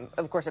against him.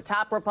 Of course, a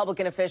top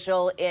Republican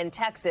official in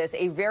Texas,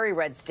 a very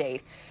red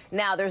state.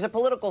 Now, there's a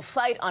political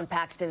fight on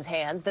Paxton's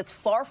hands that's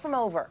far from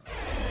over.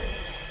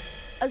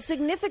 A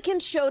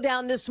significant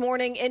showdown this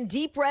morning in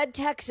deep red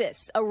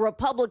Texas, a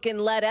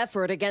Republican-led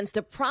effort against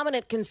a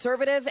prominent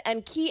conservative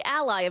and key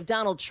ally of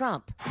Donald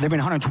Trump. There have been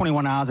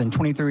 121 hours and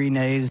 23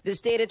 days. The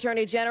state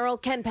attorney general,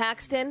 Ken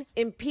Paxton,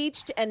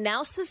 impeached and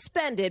now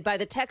suspended by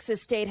the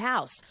Texas State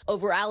House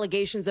over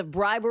allegations of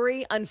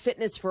bribery,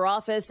 unfitness for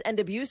office, and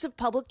abuse of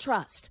public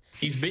trust.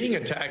 He's being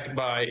attacked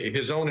by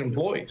his own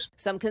employees.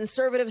 Some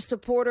conservative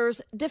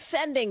supporters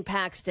defending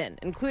Paxton,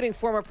 including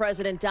former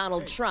President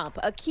Donald Trump,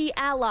 a key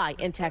ally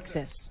in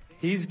Texas.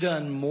 He's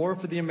done more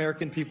for the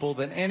American people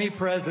than any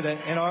president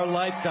in our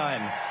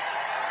lifetime.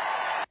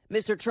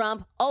 Mr.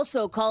 Trump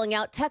also calling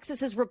out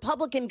Texas's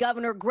Republican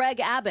Governor Greg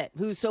Abbott,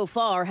 who so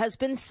far has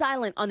been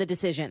silent on the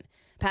decision.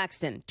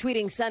 Paxton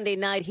tweeting Sunday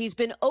night he's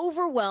been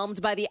overwhelmed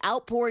by the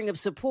outpouring of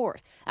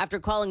support after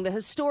calling the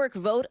historic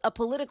vote a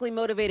politically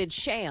motivated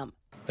sham.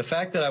 The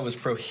fact that I was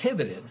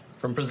prohibited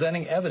from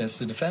presenting evidence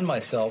to defend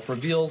myself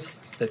reveals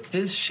that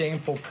this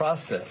shameful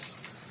process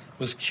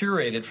was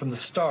curated from the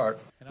start.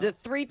 The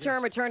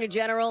three-term attorney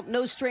general,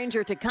 no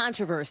stranger to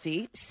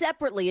controversy,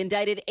 separately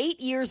indicted 8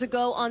 years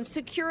ago on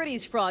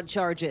securities fraud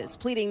charges,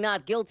 pleading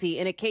not guilty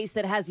in a case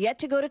that has yet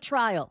to go to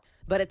trial.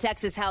 But a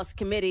Texas House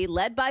committee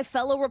led by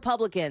fellow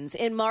Republicans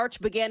in March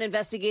began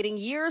investigating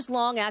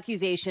years-long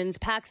accusations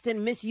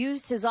Paxton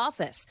misused his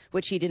office,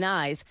 which he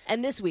denies.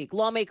 And this week,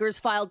 lawmakers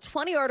filed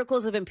 20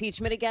 articles of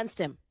impeachment against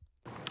him.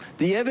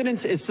 The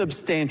evidence is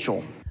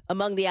substantial.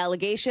 Among the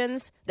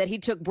allegations, that he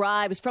took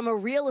bribes from a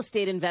real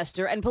estate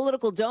investor and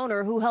political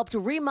donor who helped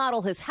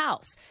remodel his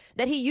house,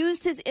 that he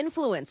used his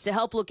influence to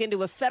help look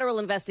into a federal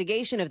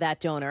investigation of that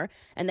donor,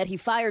 and that he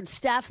fired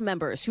staff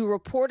members who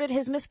reported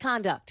his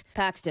misconduct.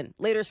 Paxton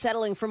later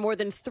settling for more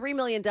than $3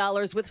 million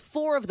with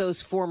 4 of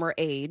those former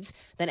aides,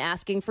 then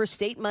asking for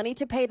state money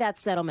to pay that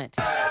settlement.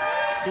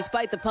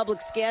 Despite the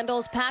public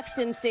scandals,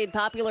 Paxton stayed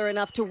popular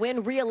enough to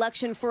win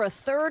re-election for a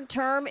 3rd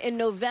term in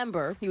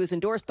November. He was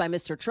endorsed by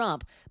Mr.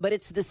 Trump, but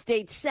it's the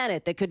state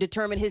Senate that could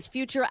determine his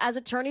future as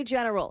Attorney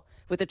General,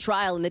 with a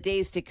trial in the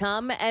days to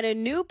come and a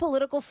new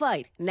political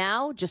fight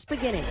now just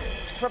beginning.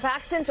 For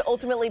Paxton to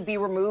ultimately be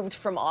removed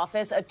from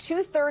office, a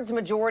 2/3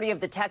 majority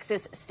of the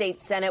Texas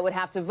State Senate would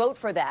have to vote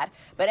for that.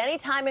 But any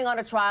timing on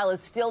a trial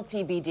is still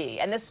TBD.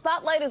 And the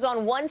spotlight is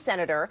on one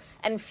senator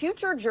and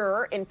future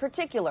juror in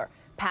particular,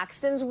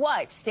 Paxton's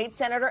wife, State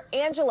Senator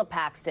Angela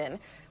Paxton,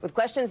 with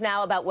questions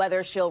now about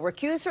whether she'll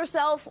recuse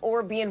herself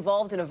or be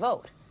involved in a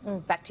vote.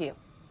 Back to you.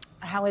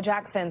 Hallie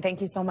Jackson, thank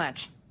you so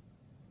much.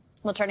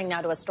 Well, turning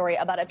now to a story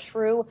about a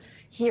true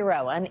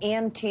hero, an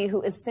EMT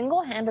who is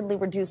single-handedly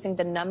reducing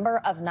the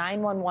number of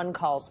 911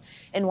 calls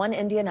in one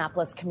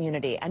Indianapolis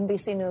community.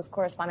 NBC News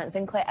correspondent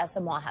Zincle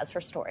Esamoah has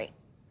her story.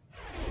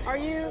 Are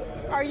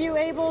you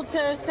able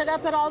to sit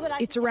up at all?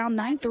 It's around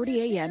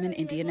 9:30 a.m. in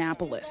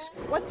Indianapolis.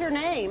 What's her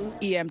name?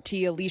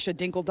 EMT Alicia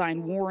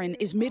Dinkeldine Warren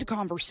is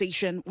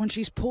mid-conversation when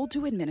she's pulled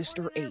to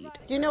administer aid.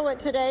 Do you know what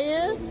today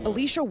is?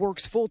 Alicia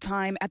works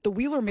full-time at the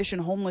Wheeler Mission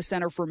Homeless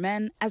Center for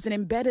Men as an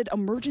embedded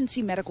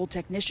emergency medical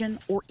technician,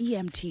 or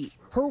EMT.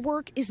 Her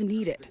work is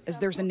needed as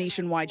there's a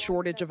nationwide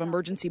shortage of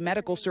emergency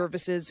medical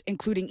services,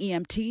 including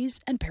EMTs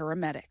and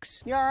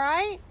paramedics. You all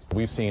right?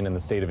 We've seen in the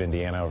state of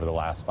Indiana over the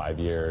last 5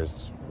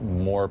 years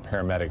more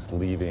paramedics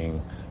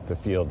leaving the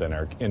field than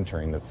are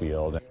entering the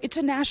field. It's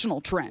a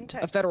national trend.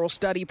 A federal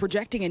study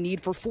projecting a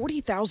need for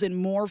 40,000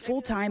 more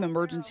full-time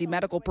emergency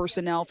medical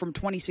personnel from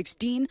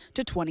 2016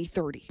 to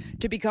 2030.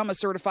 To become a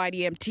certified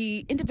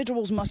EMT,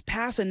 individuals must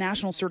pass a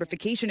national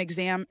certification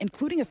exam,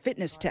 including a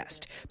fitness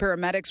test.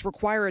 Paramedics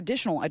require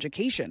additional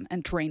education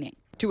and training.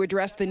 To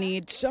address the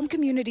need, some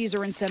communities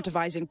are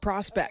incentivizing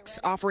prospects,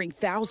 offering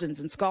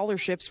thousands in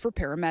scholarships for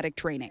paramedic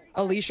training.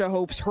 Alicia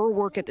hopes her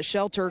work at the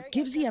shelter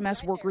gives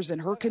EMS workers in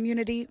her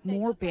community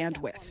more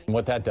bandwidth.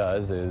 What that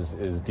does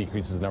is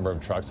decreases the number of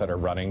trucks that are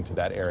running to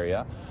that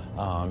area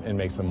and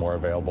makes them more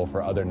available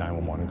for other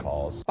 911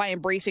 calls. By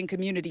embracing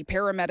community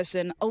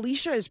paramedicine,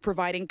 Alicia is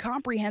providing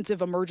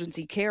comprehensive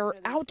emergency care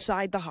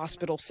outside the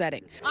hospital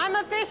setting. I'm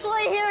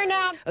officially here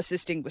now.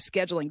 Assisting with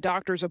scheduling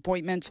doctor's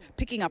appointments,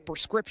 picking up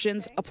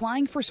prescriptions,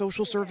 applying for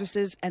social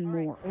services, and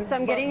more. So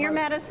I'm getting your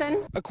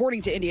medicine.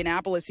 According to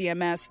Indianapolis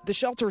EMS, the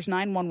shelter's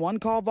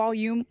 911 call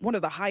volume, one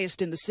of the highest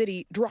in the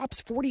city,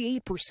 drops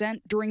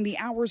 48% during the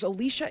hours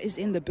Alicia is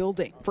in the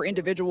building. For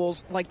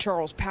individuals like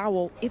Charles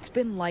Powell, it's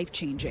been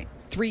life-changing.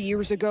 3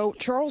 years ago,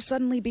 Charles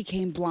suddenly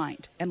became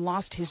blind and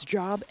lost his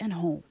job and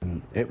home.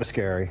 It was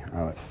scary.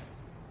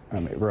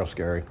 Real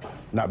scary,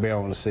 not being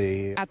able to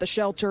see. At the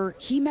shelter,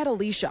 he met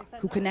Alicia,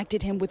 who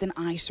connected him with an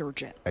eye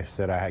surgeon. They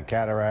said I had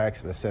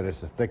cataracts. They said it's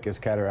the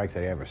thickest cataracts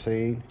they'd ever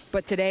seen.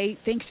 But today,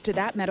 thanks to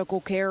that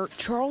medical care,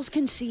 Charles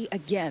can see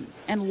again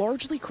and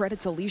largely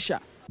credits Alicia.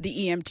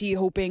 The EMT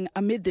hoping,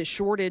 amid this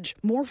shortage,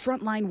 more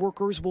frontline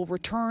workers will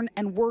return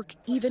and work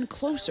even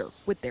closer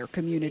with their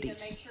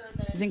communities.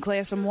 Zincle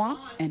Esamoah,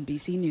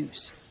 NBC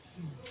News.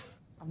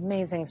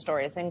 Amazing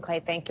stories. And Clay,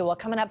 thank you. Well,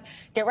 coming up,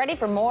 get ready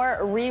for more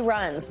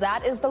reruns.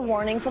 That is the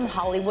warning from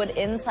Hollywood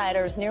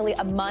insiders nearly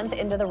a month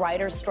into the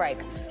writers' strike.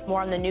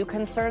 More on the new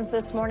concerns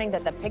this morning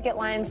that the picket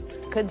lines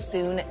could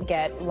soon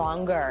get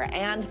longer.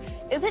 And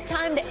is it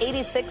time to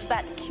 86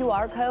 that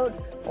QR code?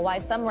 Well, why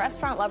some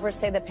restaurant lovers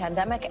say the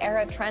pandemic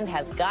era trend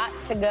has got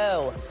to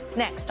go.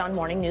 Next on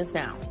Morning News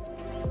Now.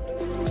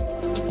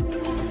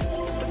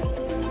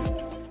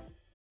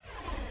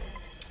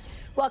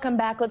 Welcome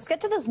back. Let's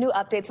get to those new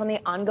updates on the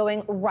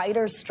ongoing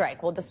writers'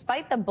 strike. Well,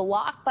 despite the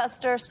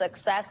blockbuster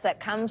success that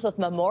comes with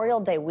Memorial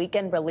Day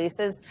weekend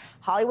releases,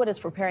 Hollywood is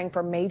preparing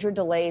for major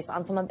delays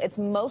on some of its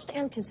most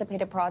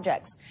anticipated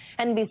projects.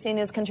 NBC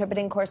News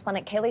contributing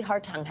correspondent Kaylee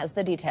Hartung has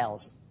the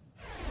details.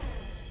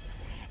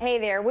 Hey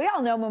there. We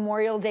all know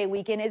Memorial Day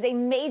weekend is a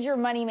major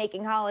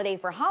money-making holiday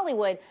for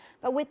Hollywood,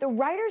 but with the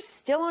writers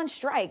still on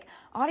strike,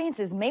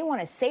 audiences may want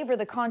to savor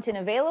the content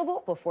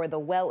available before the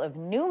well of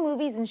new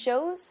movies and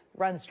shows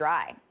runs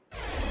dry.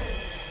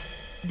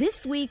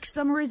 This week,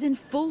 summer is in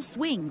full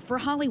swing for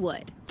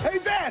Hollywood. Hey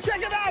there, check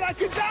it out, I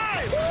could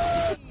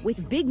die! Woo!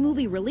 With big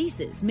movie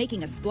releases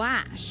making a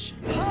splash.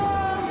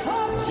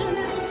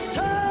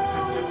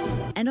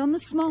 And on the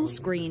small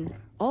screen,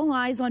 all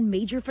eyes on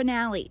major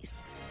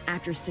finales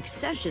after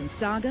Succession's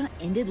saga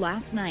ended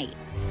last night.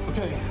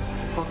 Okay,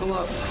 buckle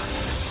up.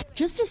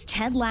 Just as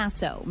Ted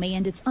Lasso may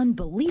end its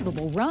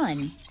unbelievable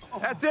run.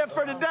 That's it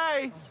for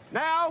today.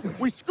 Now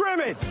we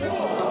scrimmage.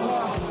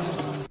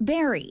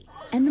 Barry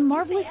and the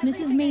marvelous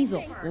Mrs.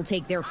 Maisel will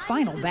take their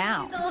final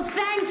bow. So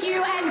thank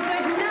you and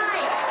good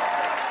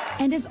night.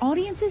 And as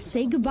audiences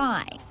say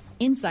goodbye,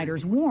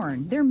 Insiders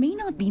warn there may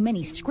not be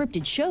many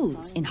scripted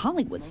shows in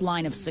Hollywood's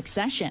line of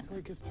succession.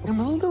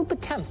 I'm a little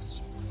bit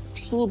tense,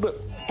 just a little bit.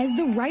 As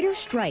the writer's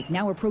strike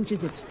now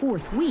approaches its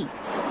 4th week,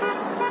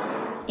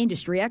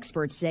 industry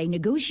experts say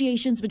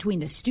negotiations between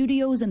the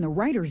studios and the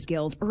Writers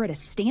Guild are at a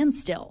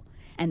standstill,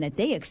 and that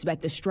they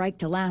expect the strike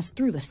to last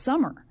through the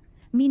summer,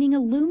 meaning a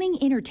looming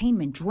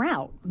entertainment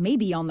drought may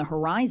be on the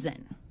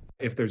horizon.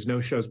 If there's no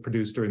shows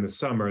produced during the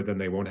summer, then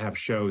they won't have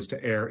shows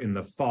to air in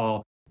the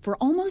fall. For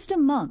almost a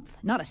month,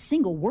 not a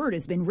single word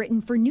has been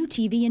written for new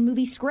TV and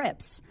movie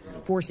scripts,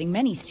 forcing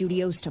many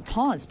studios to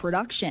pause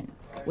production,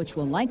 which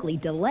will likely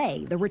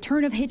delay the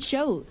return of hit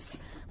shows,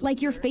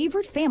 like your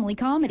favorite family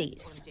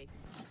comedies.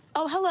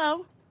 Oh,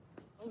 hello.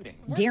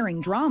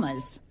 Daring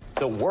dramas.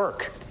 The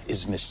work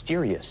is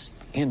mysterious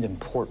and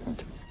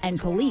important. And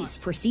police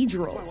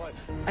procedurals.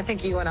 I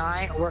think you and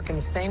I work in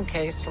the same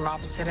case from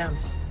opposite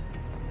ends.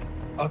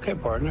 Okay,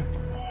 partner.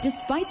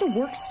 Despite the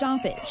work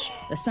stoppage,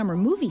 the summer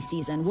movie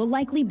season will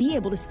likely be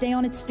able to stay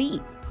on its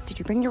feet. Did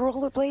you bring your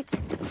rollerblades?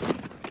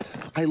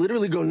 I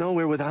literally go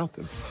nowhere without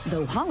them.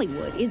 Though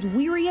Hollywood is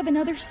weary of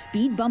another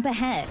speed bump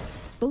ahead.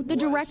 Both the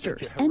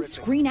directors and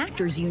Screen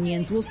Actors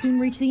unions will soon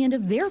reach the end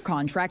of their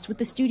contracts with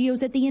the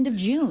studios at the end of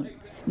June,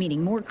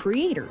 meaning more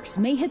creators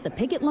may hit the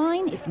picket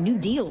line if new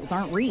deals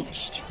aren't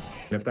reached.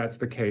 If that's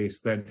the case,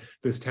 then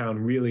this town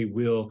really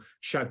will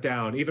shut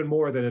down, even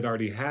more than it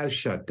already has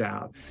shut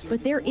down.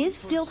 But there is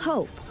still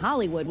hope.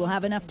 Hollywood will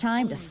have enough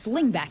time to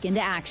sling back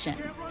into action.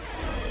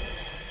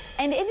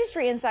 And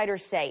industry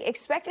insiders say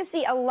expect to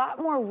see a lot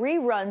more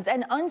reruns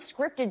and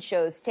unscripted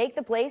shows take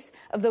the place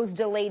of those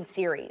delayed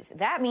series.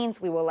 That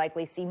means we will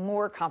likely see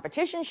more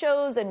competition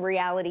shows and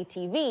reality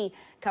TV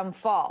come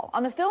fall.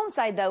 On the film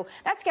side, though,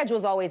 that schedule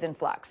is always in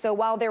flux. So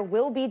while there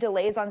will be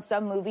delays on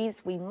some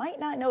movies, we might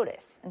not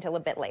notice until a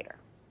bit later.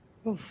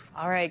 Oof.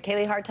 All right,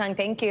 Kaylee Hartung,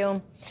 thank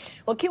you.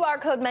 Well, QR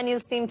code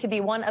menus seem to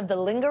be one of the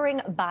lingering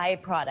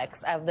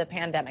byproducts of the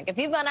pandemic. If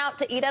you've gone out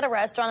to eat at a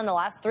restaurant in the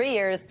last 3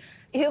 years,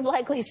 you've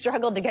likely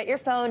struggled to get your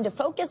phone to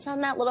focus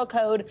on that little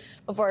code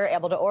before you're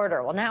able to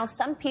order. Well, now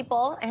some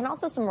people and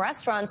also some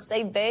restaurants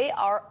say they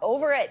are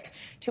over it.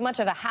 Too much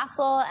of a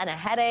hassle and a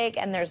headache,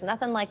 and there's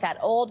nothing like that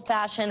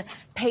old-fashioned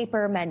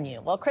paper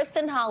menu. Well,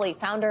 Kristen Hawley,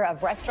 founder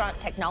of restaurant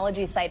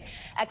technology site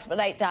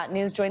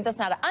Expedite.News, joins us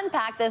now to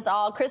unpack this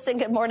all. Kristen,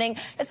 good morning.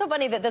 It's so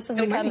funny that this has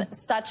become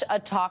such a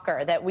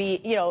talker that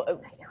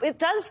it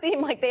does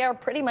seem like they are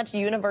pretty much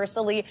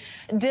universally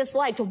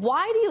disliked.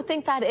 Why do you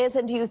think that is,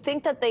 and do you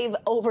think that they've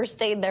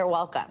overstayed their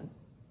welcome?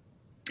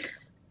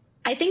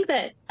 I think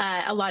that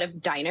a lot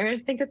of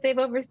diners think that they've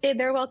overstayed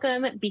their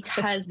welcome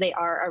because they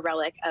are a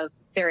relic of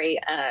very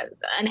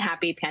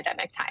unhappy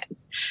pandemic times.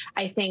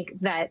 I think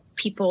that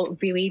people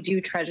really do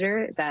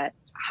treasure that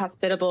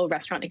hospitable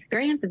restaurant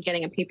experience of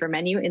getting a paper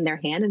menu in their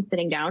hand and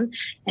sitting down,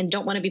 and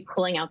don't want to be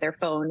pulling out their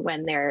phone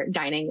when they're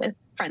dining with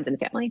friends and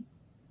family.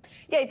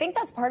 Yeah, I think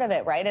that's part of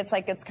it, right? It's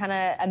like it's kind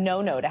of a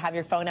no-no to have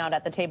your phone out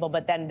at the table,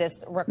 but then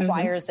this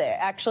requires it.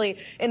 Actually,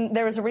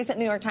 there was a recent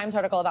New York Times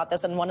article about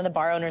this, and one of the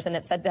bar owners, and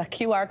it said the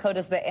QR code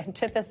is the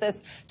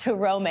antithesis to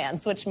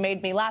romance, which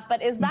made me laugh.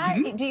 But is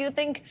that, do you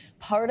think,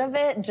 part of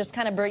it, just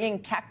kind of bringing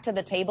tech to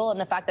the table and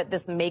the fact that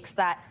this makes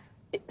that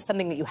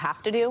something that you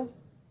have to do?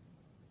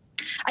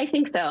 I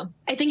think so.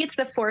 I think it's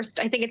the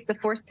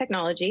forced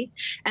technology.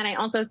 And I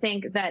also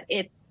think that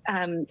it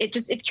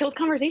kills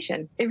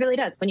conversation. It really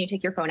does when you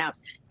take your phone out.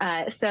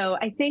 So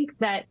I think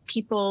that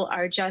people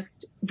are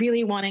just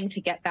really wanting to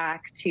get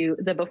back to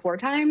the before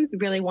times,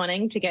 really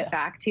wanting to get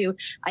back to,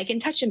 I can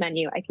touch a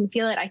menu, I can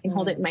feel it, I can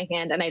hold it in my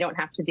hand, and I don't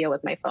have to deal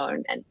with my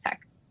phone and tech.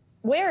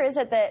 Where is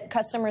it that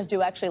customers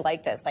do actually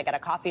like this? Like at a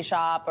coffee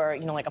shop or,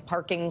 like a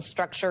parking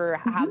structure,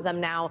 have them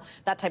now,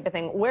 that type of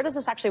thing. Where does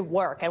this actually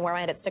work, and where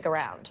might it stick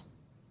around?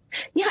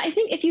 Yeah, I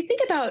think if you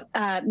think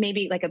about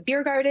maybe like a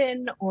beer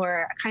garden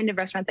or a kind of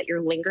restaurant that you're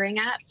lingering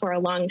at for a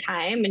long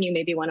time, and you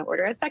maybe want to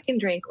order a second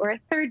drink or a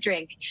third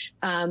drink,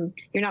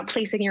 you're not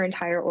placing your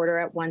entire order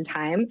at one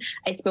time.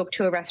 I spoke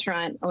to a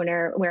restaurant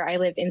owner where I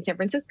live in San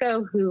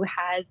Francisco who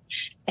has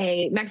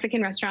a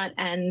Mexican restaurant,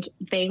 and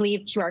they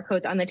leave QR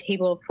codes on the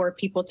table for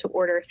people to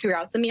order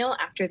throughout the meal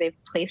after they've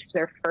placed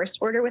their first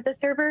order with a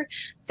server.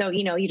 So,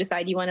 you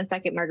decide you want a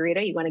second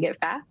margarita, you want to get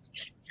fast,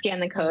 scan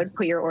the code,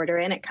 put your order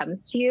in, it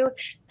comes to you.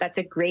 That's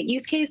a great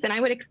use case, and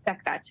I would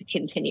expect that to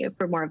continue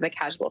for more of the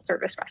casual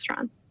service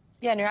restaurants.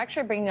 Yeah, and you're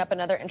actually bringing up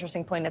another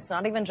interesting point. It's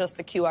not even just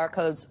the QR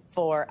codes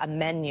for a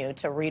menu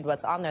to read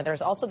what's on there.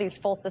 There's also these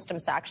full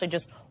systems to actually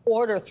just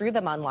order through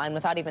them online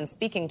without even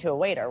speaking to a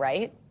waiter,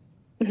 right?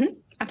 Mm-hmm.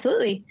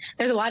 Absolutely.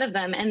 There's a lot of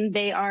them, and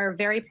they are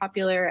very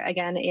popular,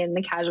 again, in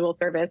the casual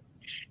service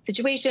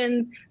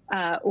situations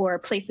or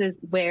places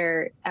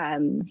where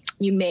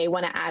you may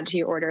want to add to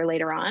your order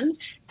later on.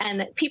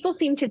 And people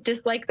seem to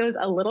dislike those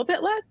a little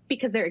bit less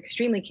because they're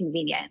extremely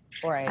convenient.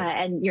 Right.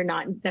 And you're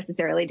not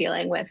necessarily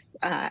dealing with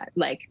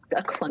like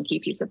a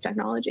clunky piece of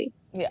technology.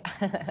 Yeah.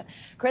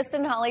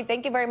 Kristen Hawley,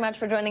 thank you very much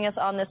for joining us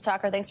on this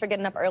talker. Thanks for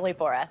getting up early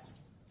for us.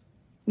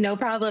 No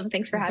problem.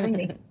 Thanks for having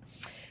me.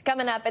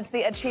 Coming up, it's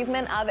the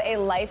achievement of a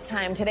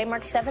lifetime. Today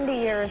marks 70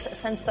 years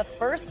since the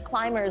first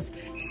climbers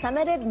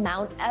summited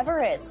Mount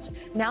Everest.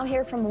 Now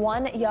hear from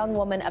one young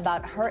woman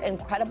about her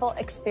incredible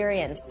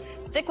experience.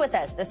 Stick with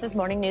us. This is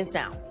Morning News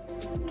Now.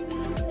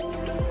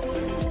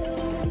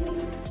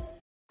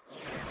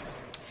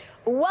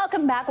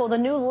 Welcome back. Well, the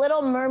new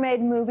Little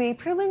Mermaid movie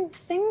proving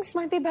things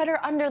might be better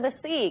under the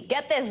sea.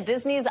 Get this,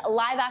 Disney's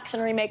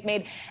live-action remake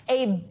made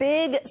a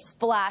big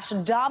splash,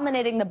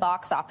 dominating the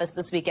box office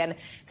this weekend.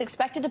 It's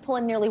expected to pull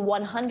in nearly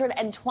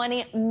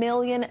 $120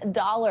 million.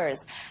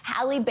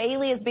 Halle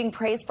Bailey is being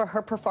praised for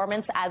her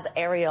performance as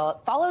Ariel. It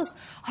follows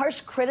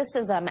harsh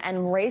criticism and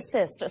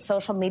racist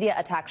social media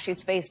attacks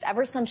she's faced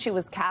ever since she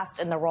was cast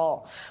in the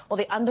role. Well,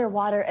 the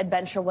underwater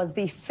adventure was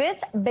the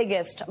 5th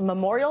biggest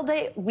Memorial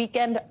Day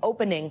weekend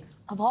opening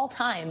of all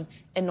time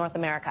in North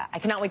America. I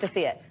cannot wait to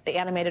see it. The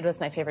animated was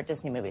my favorite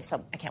Disney movie,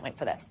 so I can't wait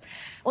for this.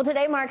 Well,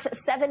 today marks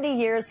 70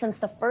 years since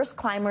the first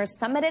climbers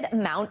summited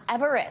Mount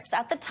Everest.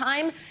 At the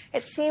time,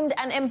 it seemed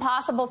an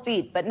impossible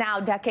feat, but now,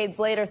 decades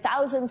later,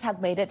 thousands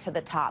have made it to the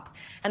top.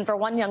 And for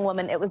one young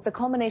woman, it was the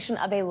culmination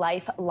of a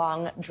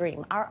lifelong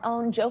dream. Our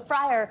own Joe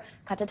Fryer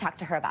got to talk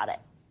to her about it.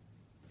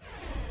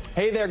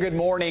 Hey there, good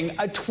morning.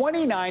 A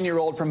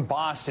 29-year-old from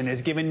Boston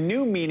has given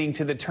new meaning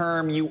to the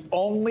term "you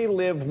only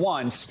live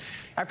once"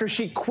 after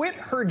she quit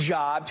her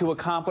job to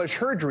accomplish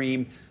her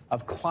dream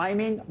of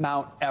climbing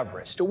Mount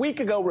Everest. A week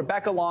ago,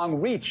 Rebecca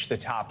Long reached the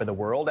top of the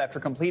world after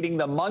completing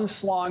the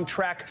months-long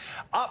trek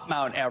up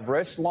Mount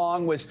Everest.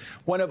 Long was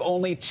one of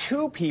only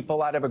 2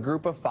 people out of a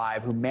group of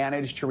 5 who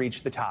managed to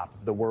reach the top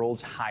of the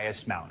world's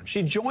highest mountain.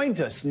 She joins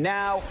us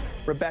now.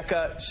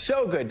 Rebecca,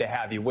 so good to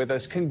have you with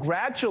us.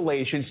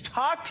 Congratulations.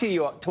 Talk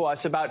to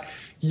us about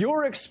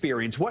your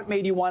experience. What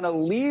made you want to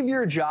leave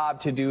your job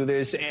to do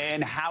this,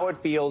 and how it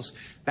feels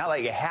now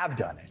that you have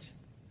done it?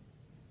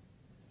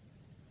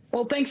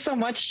 Well, thanks so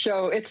much,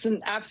 Joe. It's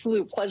an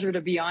absolute pleasure to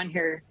be on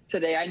here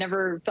today. I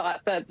never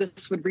thought that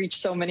this would reach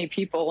so many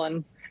people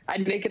and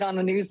I'd make it on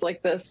the news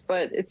like this,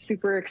 but it's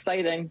super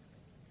exciting.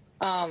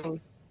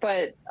 So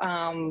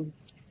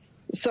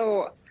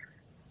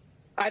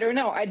I don't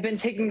know. I'd been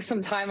taking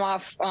some time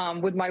off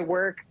with my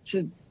work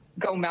to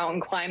go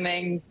mountain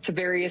climbing to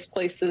various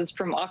places,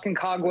 from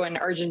Aconcagua in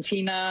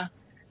Argentina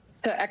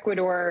to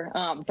Ecuador,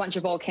 a bunch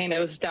of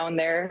volcanoes down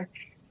there,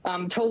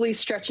 totally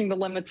stretching the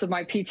limits of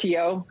my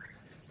PTO.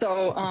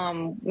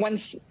 So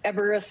once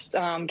Everest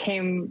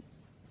came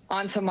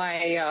onto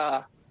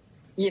my,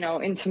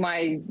 into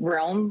my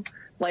realm,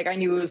 like, I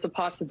knew it was a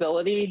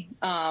possibility.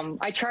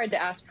 I tried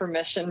to ask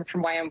permission from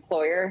my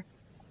employer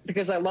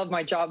because I love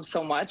my job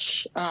so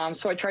much.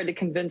 So I tried to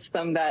convince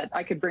them that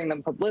I could bring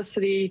them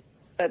publicity,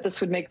 that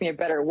this would make me a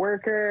better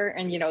worker,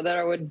 and, that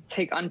I would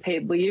take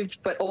unpaid leave.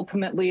 But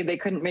ultimately, they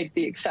couldn't make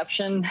the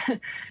exception.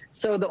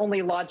 So the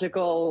only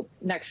logical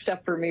next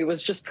step for me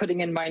was just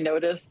putting in my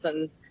notice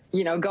and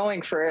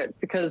going for it,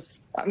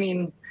 because, I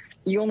mean,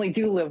 you only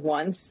do live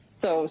once.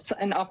 So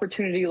an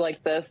opportunity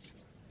like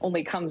this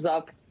only comes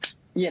up,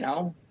 you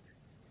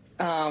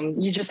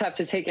just have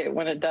to take it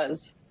when it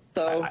does.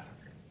 So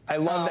I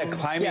love that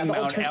climbing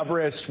Mount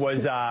Everest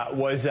was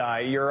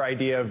your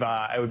idea of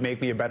it would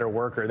make me a better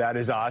worker. That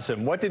is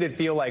awesome. What did it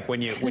feel like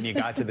when you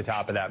got to the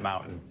top of that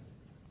mountain?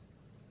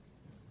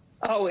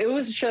 Oh, it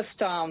was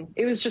just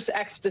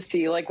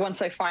ecstasy. Like,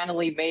 once I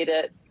finally made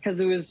it,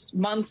 because it was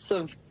months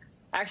of,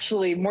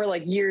 actually more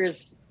like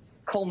years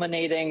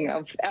culminating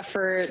of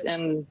effort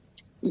and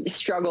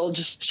struggle,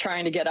 just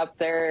trying to get up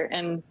there,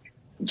 and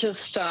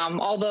just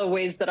all the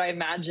ways that I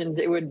imagined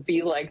it would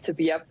be like to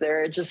be up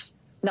there. Just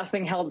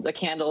nothing held a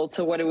candle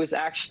to what it was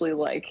actually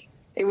like.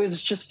 It was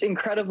just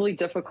incredibly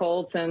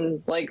difficult,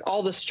 and like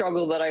all the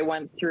struggle that I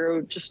went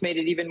through just made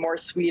it even more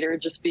sweeter,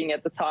 just being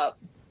at the top.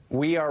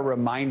 We are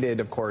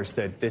reminded, of course,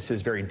 that this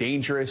is very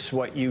dangerous,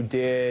 what you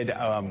did.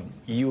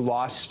 You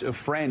lost a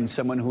friend,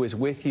 someone who was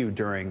with you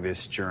during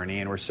this journey,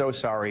 and we're so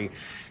sorry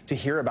to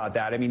hear about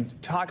that. I mean,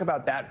 talk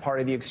about that part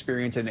of the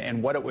experience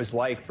and what it was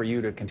like for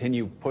you to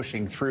continue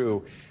pushing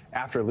through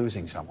after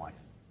losing someone.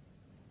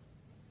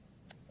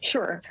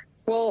 Sure.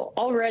 Well,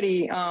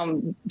 already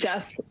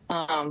death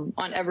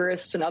on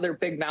Everest and other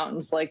big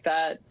mountains like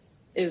that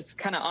is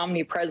kind of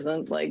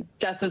omnipresent. Like,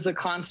 death is a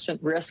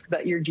constant risk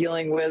that you're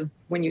dealing with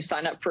when you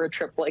sign up for a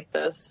trip like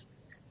this.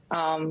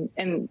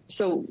 And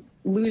so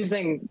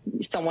losing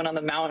someone on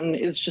the mountain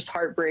is just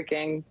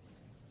heartbreaking.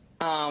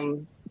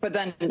 But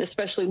then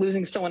especially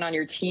losing someone on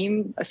your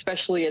team,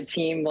 especially a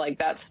team like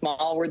that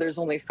small where there's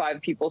only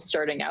 5 people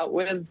starting out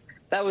with,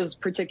 that was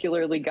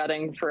particularly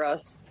gutting for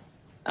us.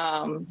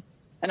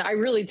 And I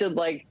really did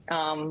like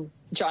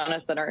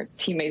Jonathan, our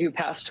teammate who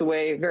passed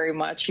away, very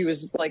much. He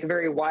was like a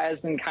very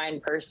wise and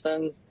kind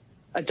person,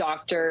 a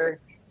doctor,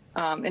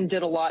 and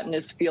did a lot in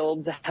his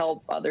field to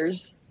help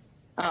others.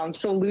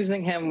 So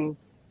losing him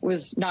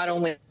was not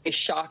only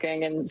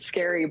shocking and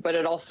scary, but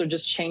it also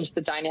just changed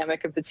the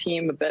dynamic of the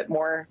team a bit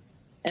more.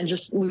 And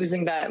just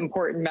losing that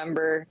important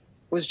member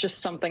was just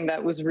something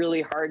that was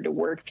really hard to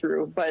work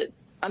through. But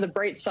on the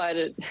bright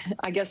side,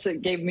 I guess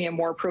it gave me a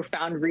more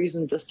profound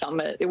reason to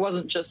summit. It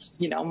wasn't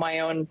just, my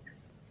own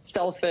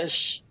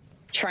selfish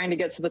trying to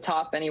get to the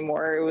top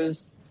anymore. It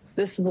was,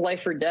 this is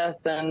life or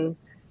death, and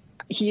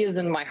he is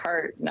in my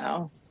heart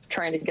now,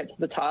 trying to get to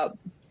the top.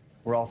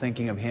 We're all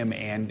thinking of him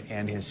and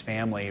his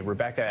family.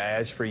 Rebecca,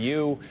 as for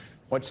you,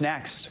 what's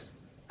next?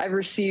 I've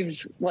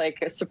received like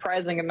a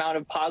surprising amount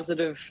of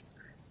positive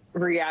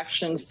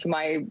reactions to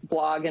my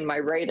blog and my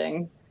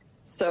writing.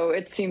 So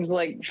it seems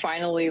like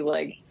finally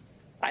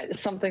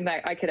something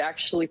that I could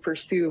actually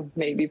pursue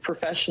maybe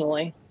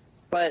professionally.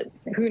 But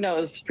who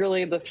knows?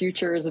 Really, the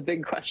future is a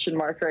big question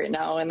mark right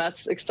now, and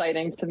that's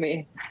exciting to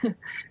me.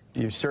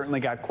 You've certainly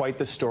got quite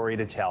the story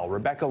to tell.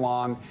 Rebecca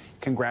Long,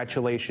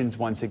 congratulations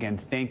once again.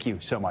 Thank you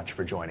so much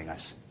for joining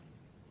us.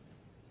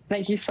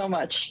 Thank you so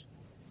much.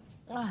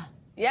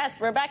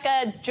 Yes,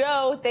 Rebecca,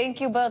 Joe,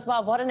 thank you both.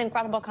 Wow, what an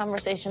incredible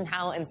conversation.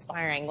 How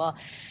inspiring. Well,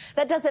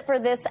 that does it for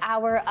this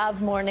hour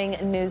of Morning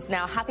News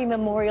Now. Happy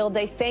Memorial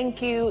Day.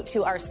 Thank you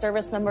to our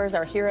service members,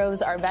 our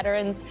heroes, our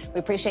veterans. We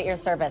appreciate your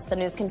service. The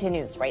news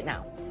continues right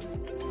now.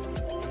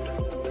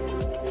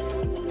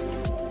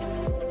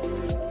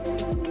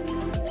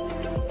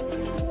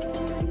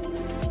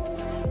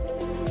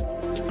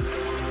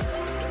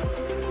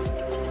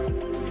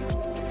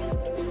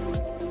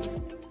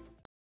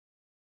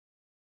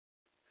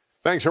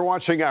 Thanks for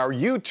watching our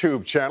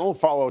YouTube channel.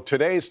 Follow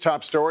today's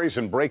top stories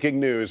and breaking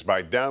news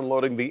by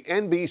downloading the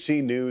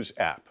NBC News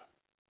app.